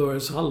också om att Börje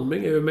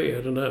Salming är ju med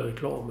i den här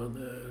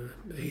reklamen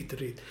hit och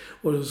dit.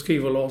 Och då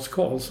skriver Lars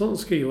Karlsson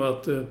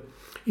att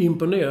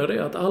imponerar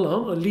det att alla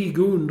andra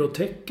ligger under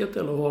täcket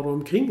eller har dem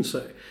omkring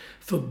sig.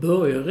 För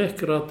Börje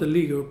räcker det att det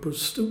ligger på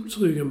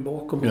stolsryggen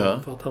bakom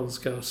honom för att han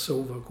ska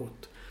sova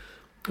gott.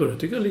 Och det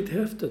tycker jag är lite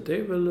häftigt. Det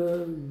är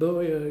väl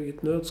Börje i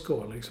ett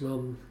nötskal.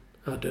 Liksom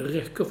det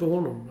räcker för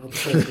honom att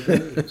ha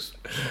det liksom.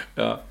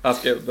 Ja, jag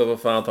ska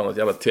fan ta något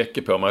jävla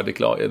täcke på mig. Det är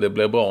klart, det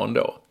blir bra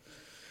ändå.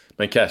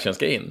 Men cashen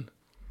ska in.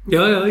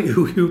 Jo,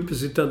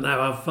 precis. Nej,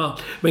 vad fan.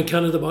 Men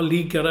kan det inte bara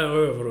ligga där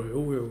över då?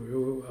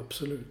 Jo,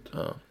 absolut.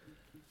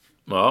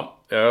 Ja,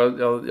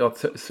 jag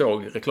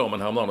såg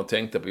reklamen häromdagen och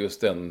tänkte på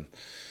just den...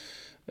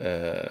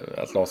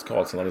 att Lars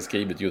Karlsson hade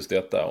skrivit just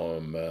detta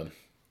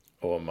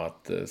om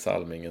att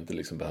Salming inte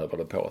liksom behöver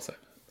det på sig.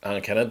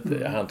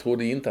 Han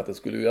trodde inte att det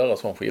skulle göra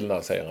sån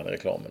skillnad, säger han i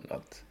reklamen.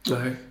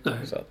 Nej.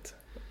 Så att,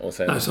 och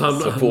sen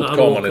så fort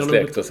kameran är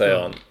släckt så säger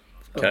han,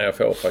 kan jag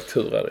få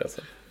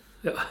fakturadressen?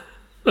 Ja.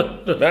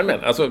 men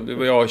alltså,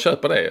 jag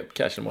köper det.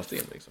 Cashen måste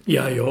in liksom.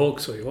 Ja, jag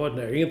också.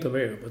 Jag inte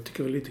med. Jag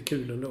tycker det är lite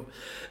kul ändå.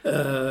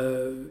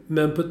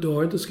 Men då har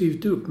jag inte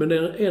skrivit upp. Men det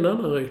är en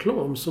annan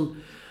reklam som...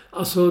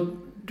 Alltså,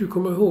 du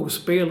kommer ihåg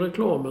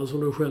spelreklamen som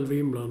du själv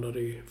inblandade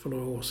i för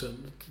några år sedan.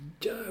 Ett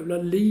jävla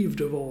liv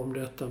det var om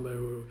detta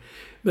med...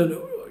 Men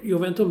jag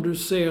vet inte om du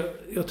ser...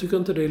 Jag tycker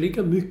inte det är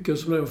lika mycket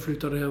som när jag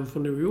flyttade hem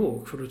från New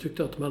York. För då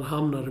tyckte jag att man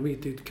hamnade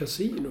mitt i ett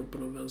kasino på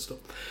någon vänster.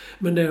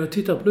 Men när jag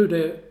tittar på nu,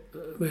 det...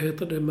 Vad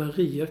heter det?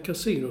 Maria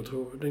Casino,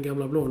 tror jag. Den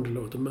gamla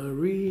blondlåten.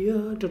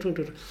 Maria...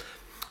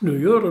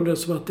 Nu gör de det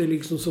som att det är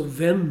liksom så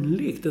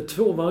vänligt. Det är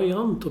 2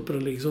 varianter på det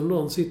liksom.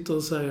 Någon sitter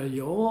och säger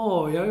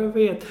ja, jag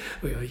vet.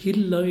 Och jag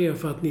gillar er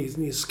för att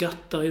ni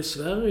skattar i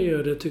Sverige.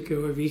 Och det tycker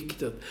jag är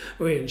viktigt.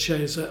 Och en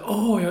tjej säger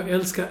jag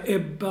älskar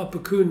Ebba på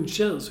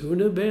kundtjänst.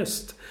 Hon är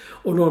bäst.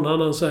 Och någon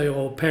annan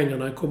säger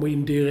pengarna kommer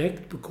in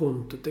direkt på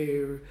kontot.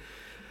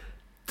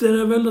 Den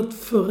är väldigt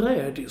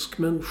förrädisk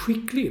men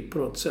skicklig på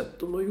något sätt.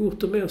 De har gjort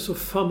det mer så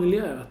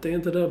familjärt. Det är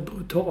inte det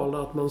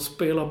brutala att man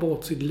spelar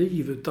bort sitt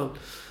liv utan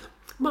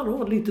man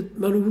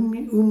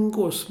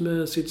umgås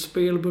med sitt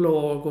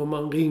spelbolag och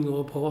man ringer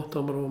och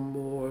pratar med dem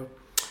och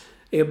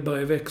Ebba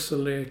i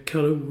växeln är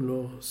kanon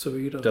och så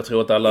vidare. Jag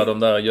tror att alla de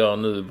där gör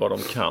nu vad de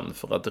kan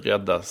för att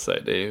rädda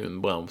sig. Det är ju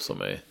en bransch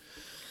som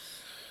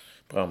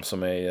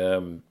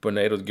är på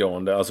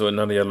nedåtgående. Alltså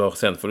när det gäller,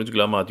 sen får du inte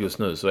glömma att just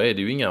nu så är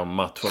det ju inga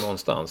matcher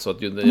någonstans. Så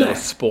att när det gäller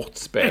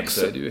sportspel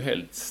så är det ju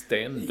helt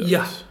stendött.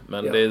 Ja.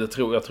 Men jag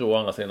tror å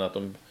andra sidan att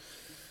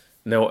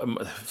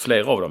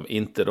flera av dem,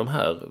 inte de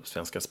här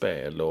Svenska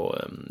Spel och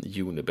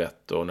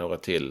Unibet och några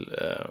till,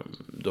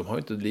 de har ju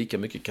inte lika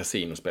mycket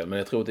kasinospel, men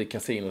jag tror att det är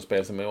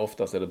kasinospel som är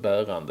oftast är det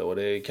bärande, och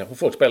det är kanske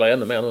folk spelar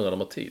ännu mer nu när de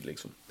har tid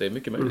liksom. Det är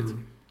mycket möjligt.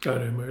 Ja,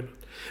 det är möjligt.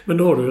 Men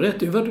då har du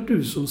rätt, var det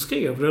du som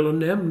skrev det eller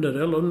nämnde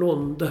det eller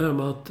någon, det här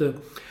med att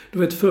du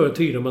vet förr i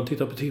tiden man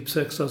tittar på tips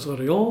 6 så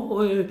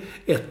var det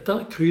etta,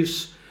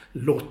 kryss,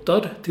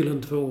 lottad till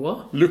en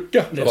 2.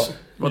 Lucka.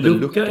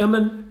 Lucka.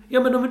 Ja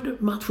men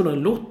matcherna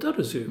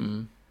lottades ju.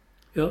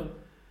 Ja.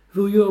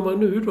 Hur gör man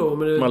nu då?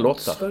 Man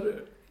lottar.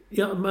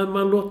 Ja, men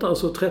man lottar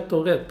alltså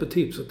 13 rätt på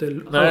tipset.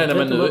 Nej,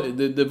 men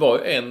nu, det var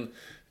ju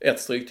ett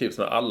stryktips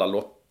när alla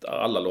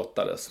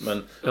lottades.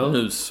 Men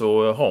nu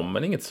så har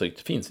man inget stryk.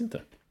 Det finns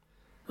inte.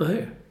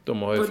 Nej.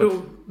 De har ju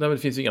nej, det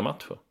finns inga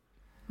matcher.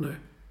 Nej.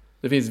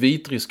 Det finns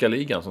vitryska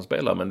ligan som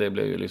spelar, men det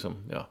blir ju liksom,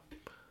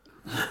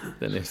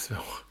 den är svår.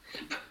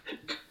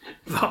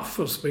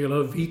 Varför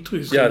spelar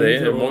vitryska? Ja, det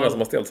är många som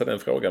har ställt sig den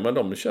frågan. Men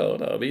de kör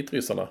där,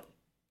 vitryssarna.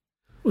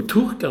 Och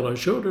turkarna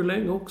kör du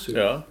länge också.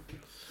 Ja,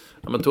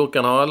 men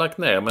turkarna har lagt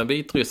ner. Men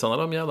vitryssarna,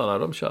 de jävlarna,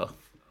 de kör.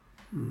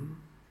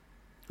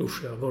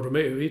 Usch, var de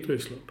med i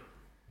Vitryssland?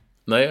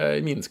 Nej,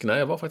 i Minsk. Nej,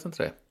 jag var faktiskt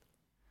inte det.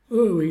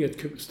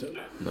 Inget kul ställe.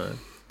 Nej.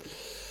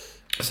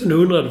 Sen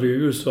undrade vi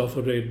just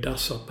varför det är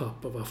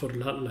dassapapper.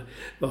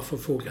 Varför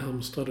folk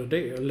hamstrade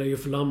det.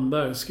 Leif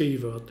Lamberg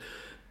skriver att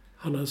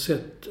han har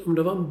sett, om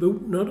det var en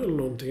bonad eller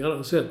någonting, han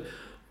har sett,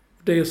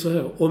 det är så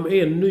här, om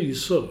en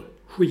nyser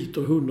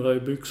skiter 100 i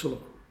byxorna.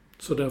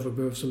 Så därför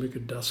behövs så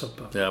mycket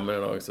dassapapper. Ja, men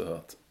det har jag också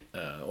hört.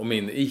 Och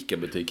min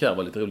ICA-butik här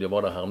var lite rolig. Jag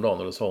var där häromdagen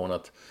och då sa hon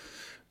att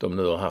de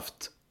nu har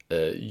haft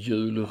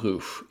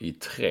julrush i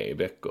 3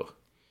 veckor.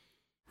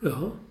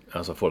 Jaha.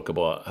 Alltså folk har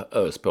bara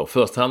ös på.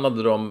 Först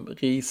handlade det om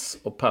ris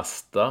och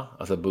pasta,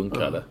 alltså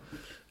bunkrade.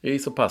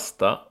 Ris och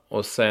pasta,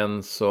 och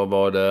sen så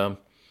var det,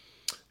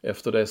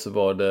 efter det så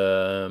var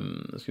det,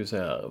 ska vi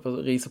säga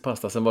här, ris och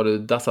pasta, sen var det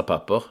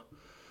dassapapper,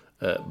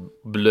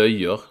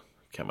 blöjor,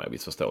 kan man ju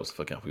viss förståelse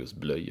för kanske just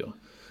blöjor,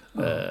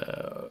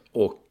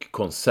 och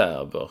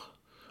konserver.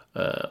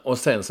 Och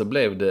sen så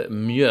blev det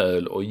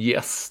mjöl och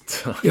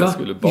jäst. Ja,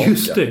 skulle baka.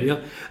 Just det. Ja.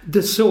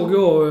 Det såg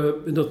jag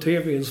i något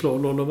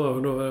tv-inslag. Någon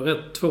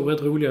var två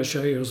rätt roliga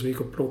tjejer som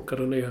gick och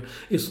plockade ner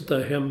i sånt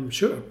där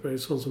hemköp.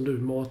 Sånt som du,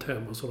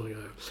 Mathem och sådana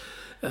grejer.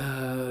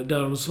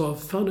 Där de sa,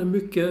 fan det är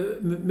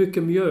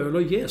mycket mjöl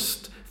och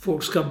jäst.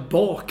 Folk ska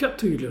baka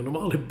tydligen. De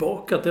har aldrig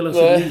bakat hela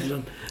sin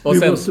liv. Och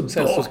sen så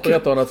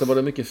berättade hon att det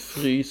var mycket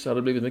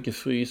hade blivit mycket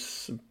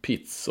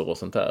fryspizzor och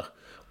sånt där.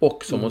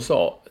 Och som hon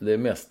sa, det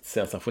mest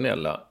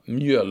sensationella,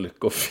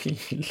 mjölk och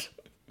fil.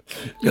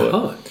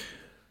 Jaha.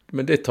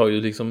 Men det tar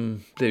ju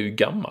liksom, det är ju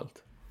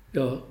gammalt.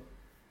 Ja,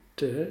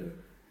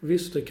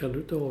 visst det kan du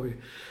inte ha i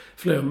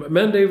fler.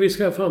 Men det vi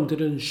ska fram till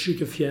den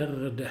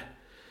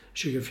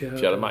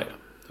 24 maj.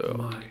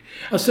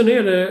 Sen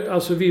är det,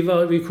 alltså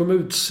vi kom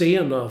ut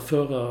sena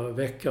förra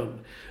veckan.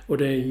 Och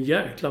det är en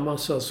jäkla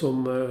massa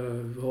som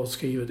har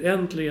skrivit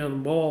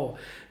äntligen bra.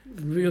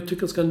 Jag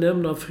tycker jag ska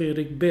nämna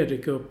Fredrik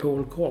Bedecker,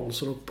 Paul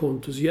Karlsson och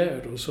Pontus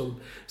Gärder som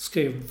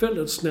skrev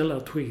väldigt snälla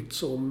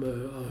tweets om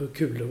hur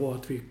kul det var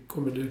att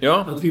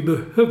att vi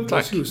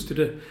behövdes just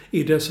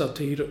i dessa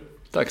tider.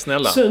 Tack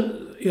snälla.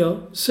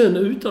 Sen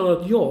utan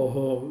att jag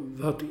har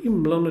varit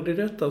inblandad i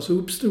detta så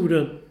uppstod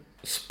en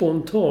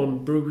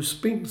spontan Bruce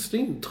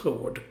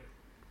Springsteen-tråd.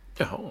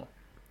 Jaha.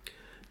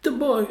 Det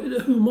var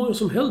hur många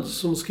som helst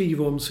som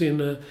skriver om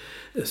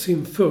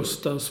sin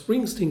första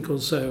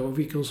Springsteen-konsert och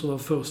vilken som var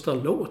första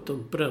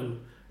låten på den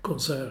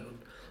konserten.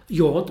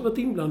 Jag har inte varit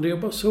inblandad, jag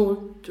bara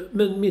såg,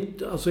 men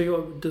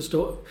det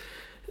står,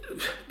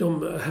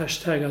 de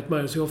hashtaggat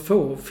mig så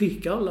jag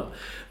fick alla.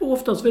 Och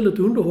oftast väldigt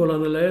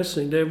underhållande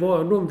läsning. Det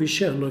var de vi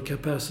känner,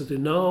 Capacity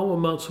Now och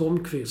Mats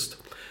Holmqvist.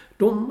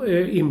 De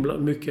är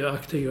mycket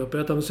aktiva på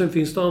detta. Men sen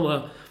finns det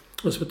andra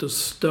som heter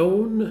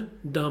Stone,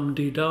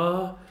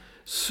 Damdida,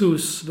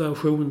 SUS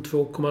version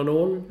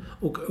 2.0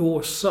 och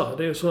Åsa.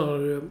 Det är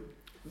sådana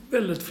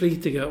väldigt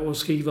flitiga att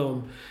skriva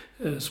om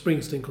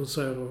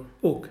Springsteen-konserter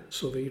och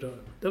så vidare.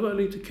 Det var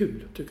lite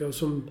kul tycker jag.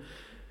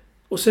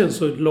 Och sen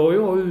så la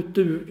jag ut,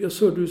 jag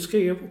såg du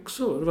skrev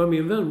också, det var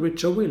min vän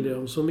Richard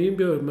Williams som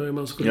inbjöd mig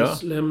man skulle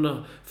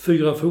lämna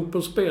 4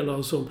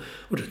 fotbollsspelare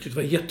och det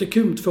var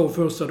jättekul 2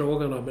 första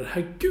dagarna, men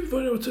herregud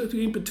vad jag gick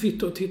in på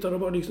Twitter och tittade, det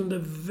var liksom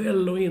det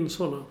väller in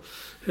sådana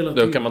hela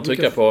tiden. Då kan man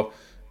trycka på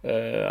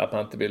att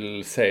man inte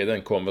vill se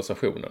den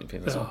konversationen.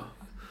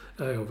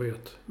 Ja, jag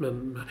vet.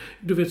 Men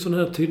du vet sån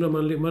här tid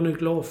när man är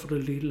glad för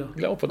det lilla.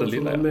 Glad för det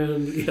lilla,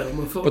 ja.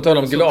 På tal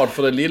om glad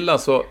för det lilla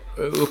så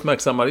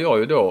uppmärksammade jag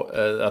ju då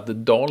att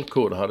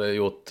Dalkurd hade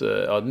gjort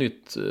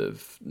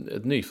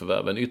ett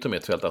nyförvärv, en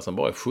yttermittfältare som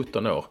bara är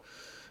 17 år.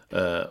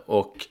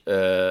 Och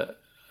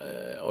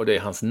Och det är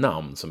hans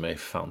namn som är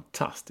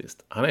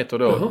fantastiskt. Han heter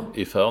då,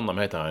 i förnamn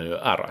heter han ju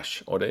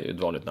Arash. Och det är ju ett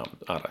vanligt namn,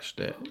 Arash,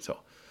 det är så.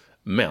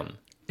 Men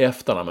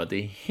efternamnet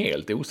är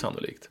helt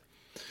osannolikt.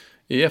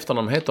 I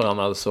efternamn heter han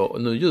alltså,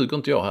 nu ljuger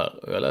inte jag här,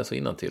 jag läser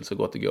innantill så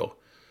gott det går,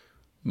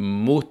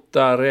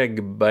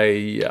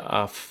 Mutaregbey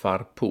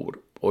Afarpur.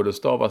 Och det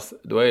stavas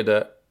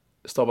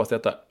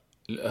detta,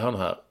 hör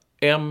här,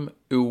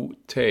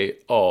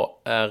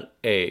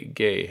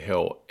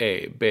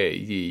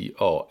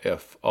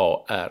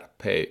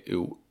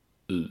 Mutaregbeyafar-POUR.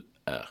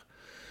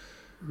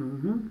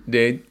 Det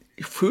är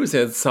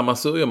fullständigt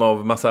sammelsurium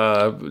av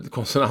massa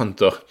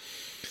konsonanter,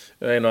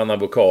 en och annan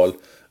vokal.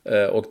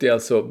 Och det är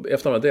alltså,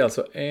 efternamnet är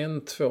alltså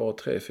 1, 2,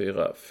 3,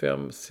 4,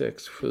 5,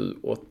 6, 7,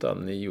 8,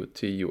 9,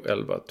 10,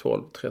 11,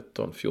 12,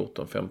 13,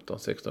 14, 15,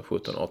 16,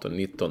 17, 18,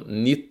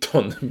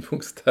 19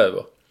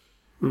 bokstäver.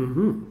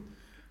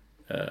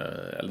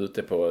 Jag är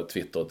ute på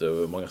Twitter att det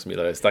är många som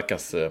gillar det.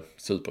 Stackars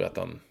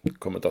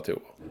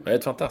Superettan-kommentatorer. Det är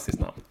ett fantastiskt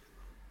namn.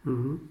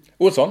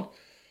 Olsson?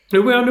 Nu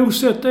har jag nog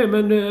sett det,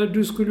 men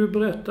du skulle ju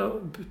berätta.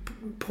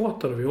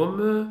 Pratade vi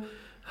om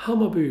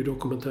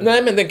Hammarby-dokumentären?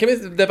 Nej, men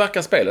det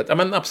verkar spelet. Ja,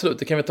 men absolut,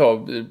 det kan vi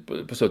ta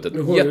på slutet.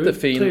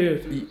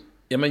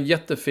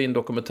 Jättefin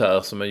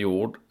dokumentär som är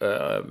gjord.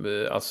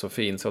 Alltså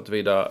fin så att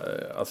vida.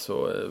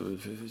 Alltså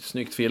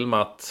snyggt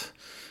filmat.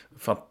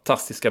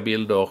 Fantastiska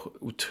bilder,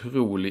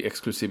 otrolig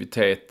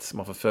exklusivitet.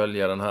 Man får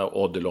följa den här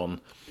Odilon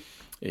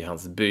i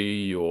hans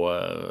by och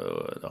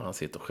när han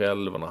sitter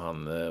själv och när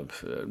han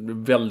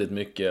väldigt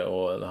mycket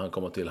och när han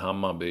kommer till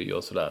Hammarby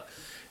och sådär.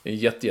 En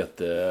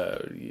jätte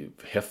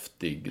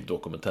häftig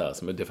dokumentär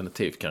som jag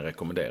definitivt kan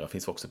rekommendera.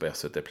 Finns också på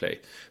SVT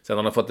Play. Sen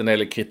har han fått en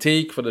del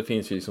kritik för det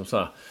finns ju liksom så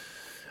här.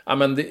 Ja,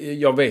 men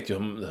jag vet ju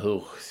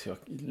hur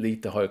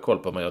lite har jag koll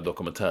på när jag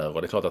dokumentärer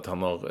och det är klart att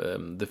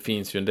det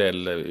finns ju en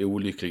del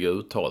olyckliga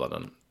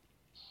uttalanden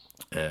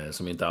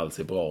som inte alls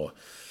är bra.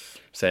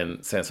 Sen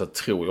så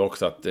tror jag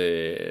också att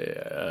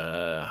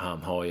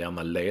han har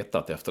gärna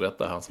letat efter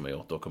detta, han som har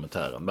gjort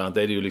dokumentären. Men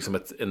det är ju liksom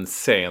en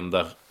scen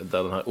där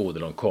den här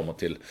Odilon kommer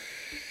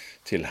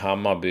till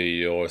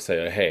Hammarby och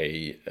säger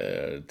hej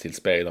till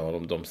spelarna.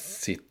 De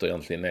sitter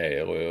egentligen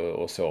ner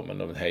och så, men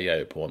de hejar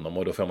ju på honom.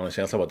 Och då får man en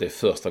känsla av att det är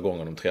första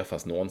gången de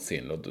träffas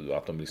någonsin och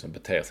att de liksom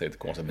beter sig lite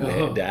konstigt.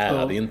 Men det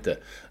är det inte.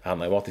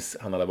 Han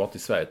hade varit i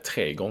Sverige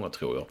 3 gånger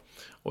tror jag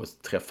och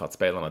träffat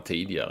spelarna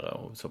tidigare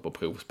och så på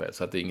provspel.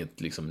 Så att det är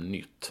inget liksom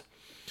nytt.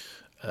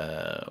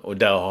 Och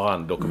där har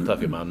han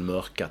dokumentärfilmen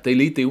mörkat. Det är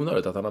lite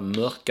onödigt att han har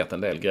mörkat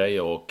en del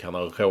grejer och han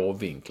har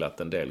råvinklat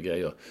en del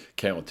grejer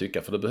kan jag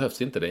tycka, för det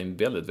behövs inte. Det är en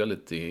väldigt,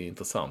 väldigt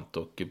intressant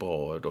och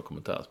bra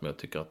dokumentär som jag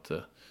tycker att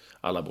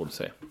alla borde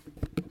se.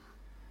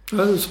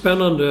 Ja,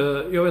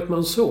 spännande. Jag vet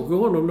man såg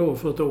honom då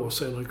för ett år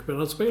sedan. Men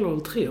han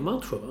spelade 3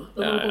 matcher va?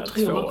 Ja,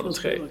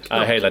 3.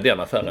 Hela den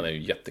affären är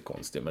ju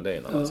jättekonstig, men det är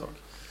en annan sak.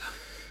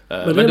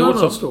 Men det är en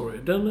annan story.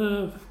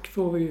 Den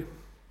får vi...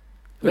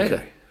 Okay.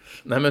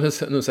 Nej, men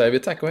nu säger vi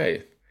tack och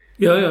hej.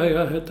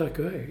 Ja, tack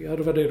och hej. Ja,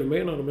 det var det du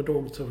menade med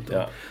dem.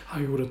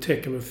 Han gjorde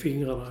tecken med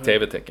fingrarna.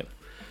 TV-tecken.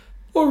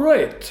 All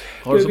right.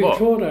 Ha det så bra.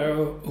 Kvar där.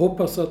 Jag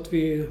hoppas att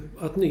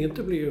ni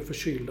inte blir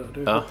förkylda.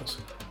 Det hoppas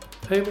jag.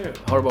 Hej med er.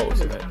 Ha det bra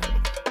också. Hej.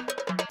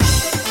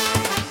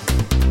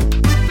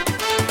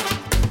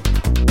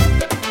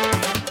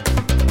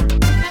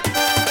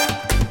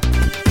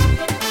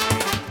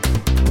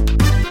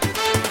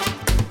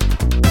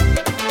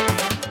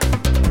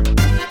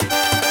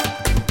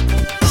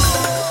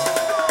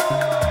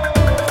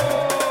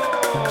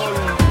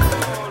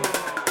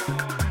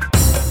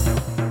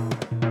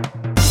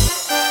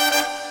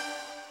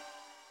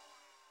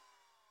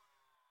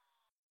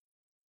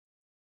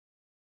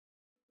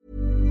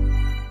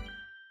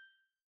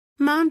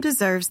 Mom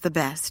deserves the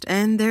best,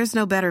 and there's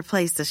no better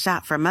place to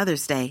shop for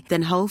Mother's Day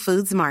than Whole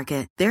Foods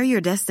Market. They're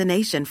your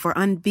destination for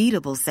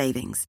unbeatable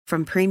savings,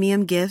 from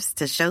premium gifts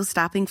to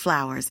show-stopping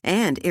flowers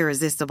and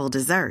irresistible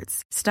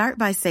desserts. Start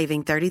by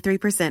saving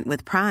 33%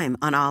 with Prime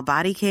on all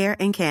body care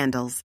and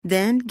candles.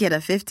 Then get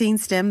a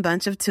 15-stem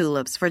bunch of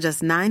tulips for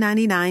just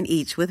 $9.99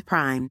 each with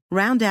Prime.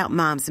 Round out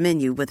Mom's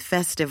menu with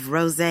festive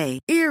rosé,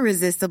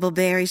 irresistible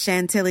berry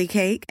chantilly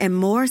cake, and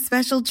more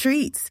special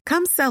treats.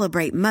 Come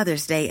celebrate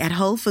Mother's Day at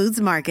Whole Foods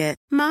Market.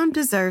 Mom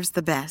deserves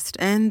the best,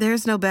 and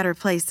there's no better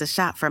place to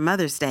shop for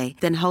Mother's Day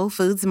than Whole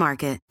Foods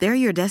Market. They're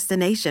your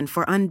destination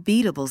for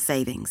unbeatable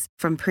savings,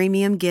 from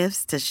premium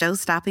gifts to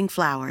show-stopping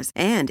flowers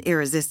and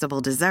irresistible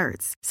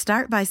desserts.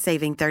 Start by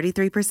saving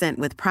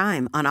 33% with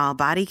Prime on all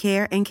body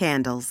care and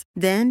candles.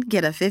 Then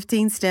get a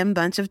 15-stem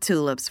bunch of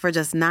tulips for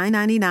just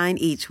 $9.99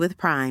 each with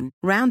Prime.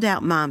 Round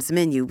out Mom's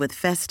menu with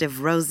festive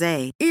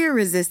rosé,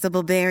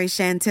 irresistible berry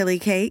chantilly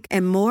cake,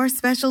 and more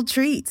special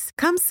treats.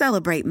 Come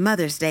celebrate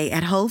Mother's Day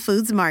at Whole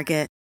Foods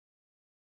Market.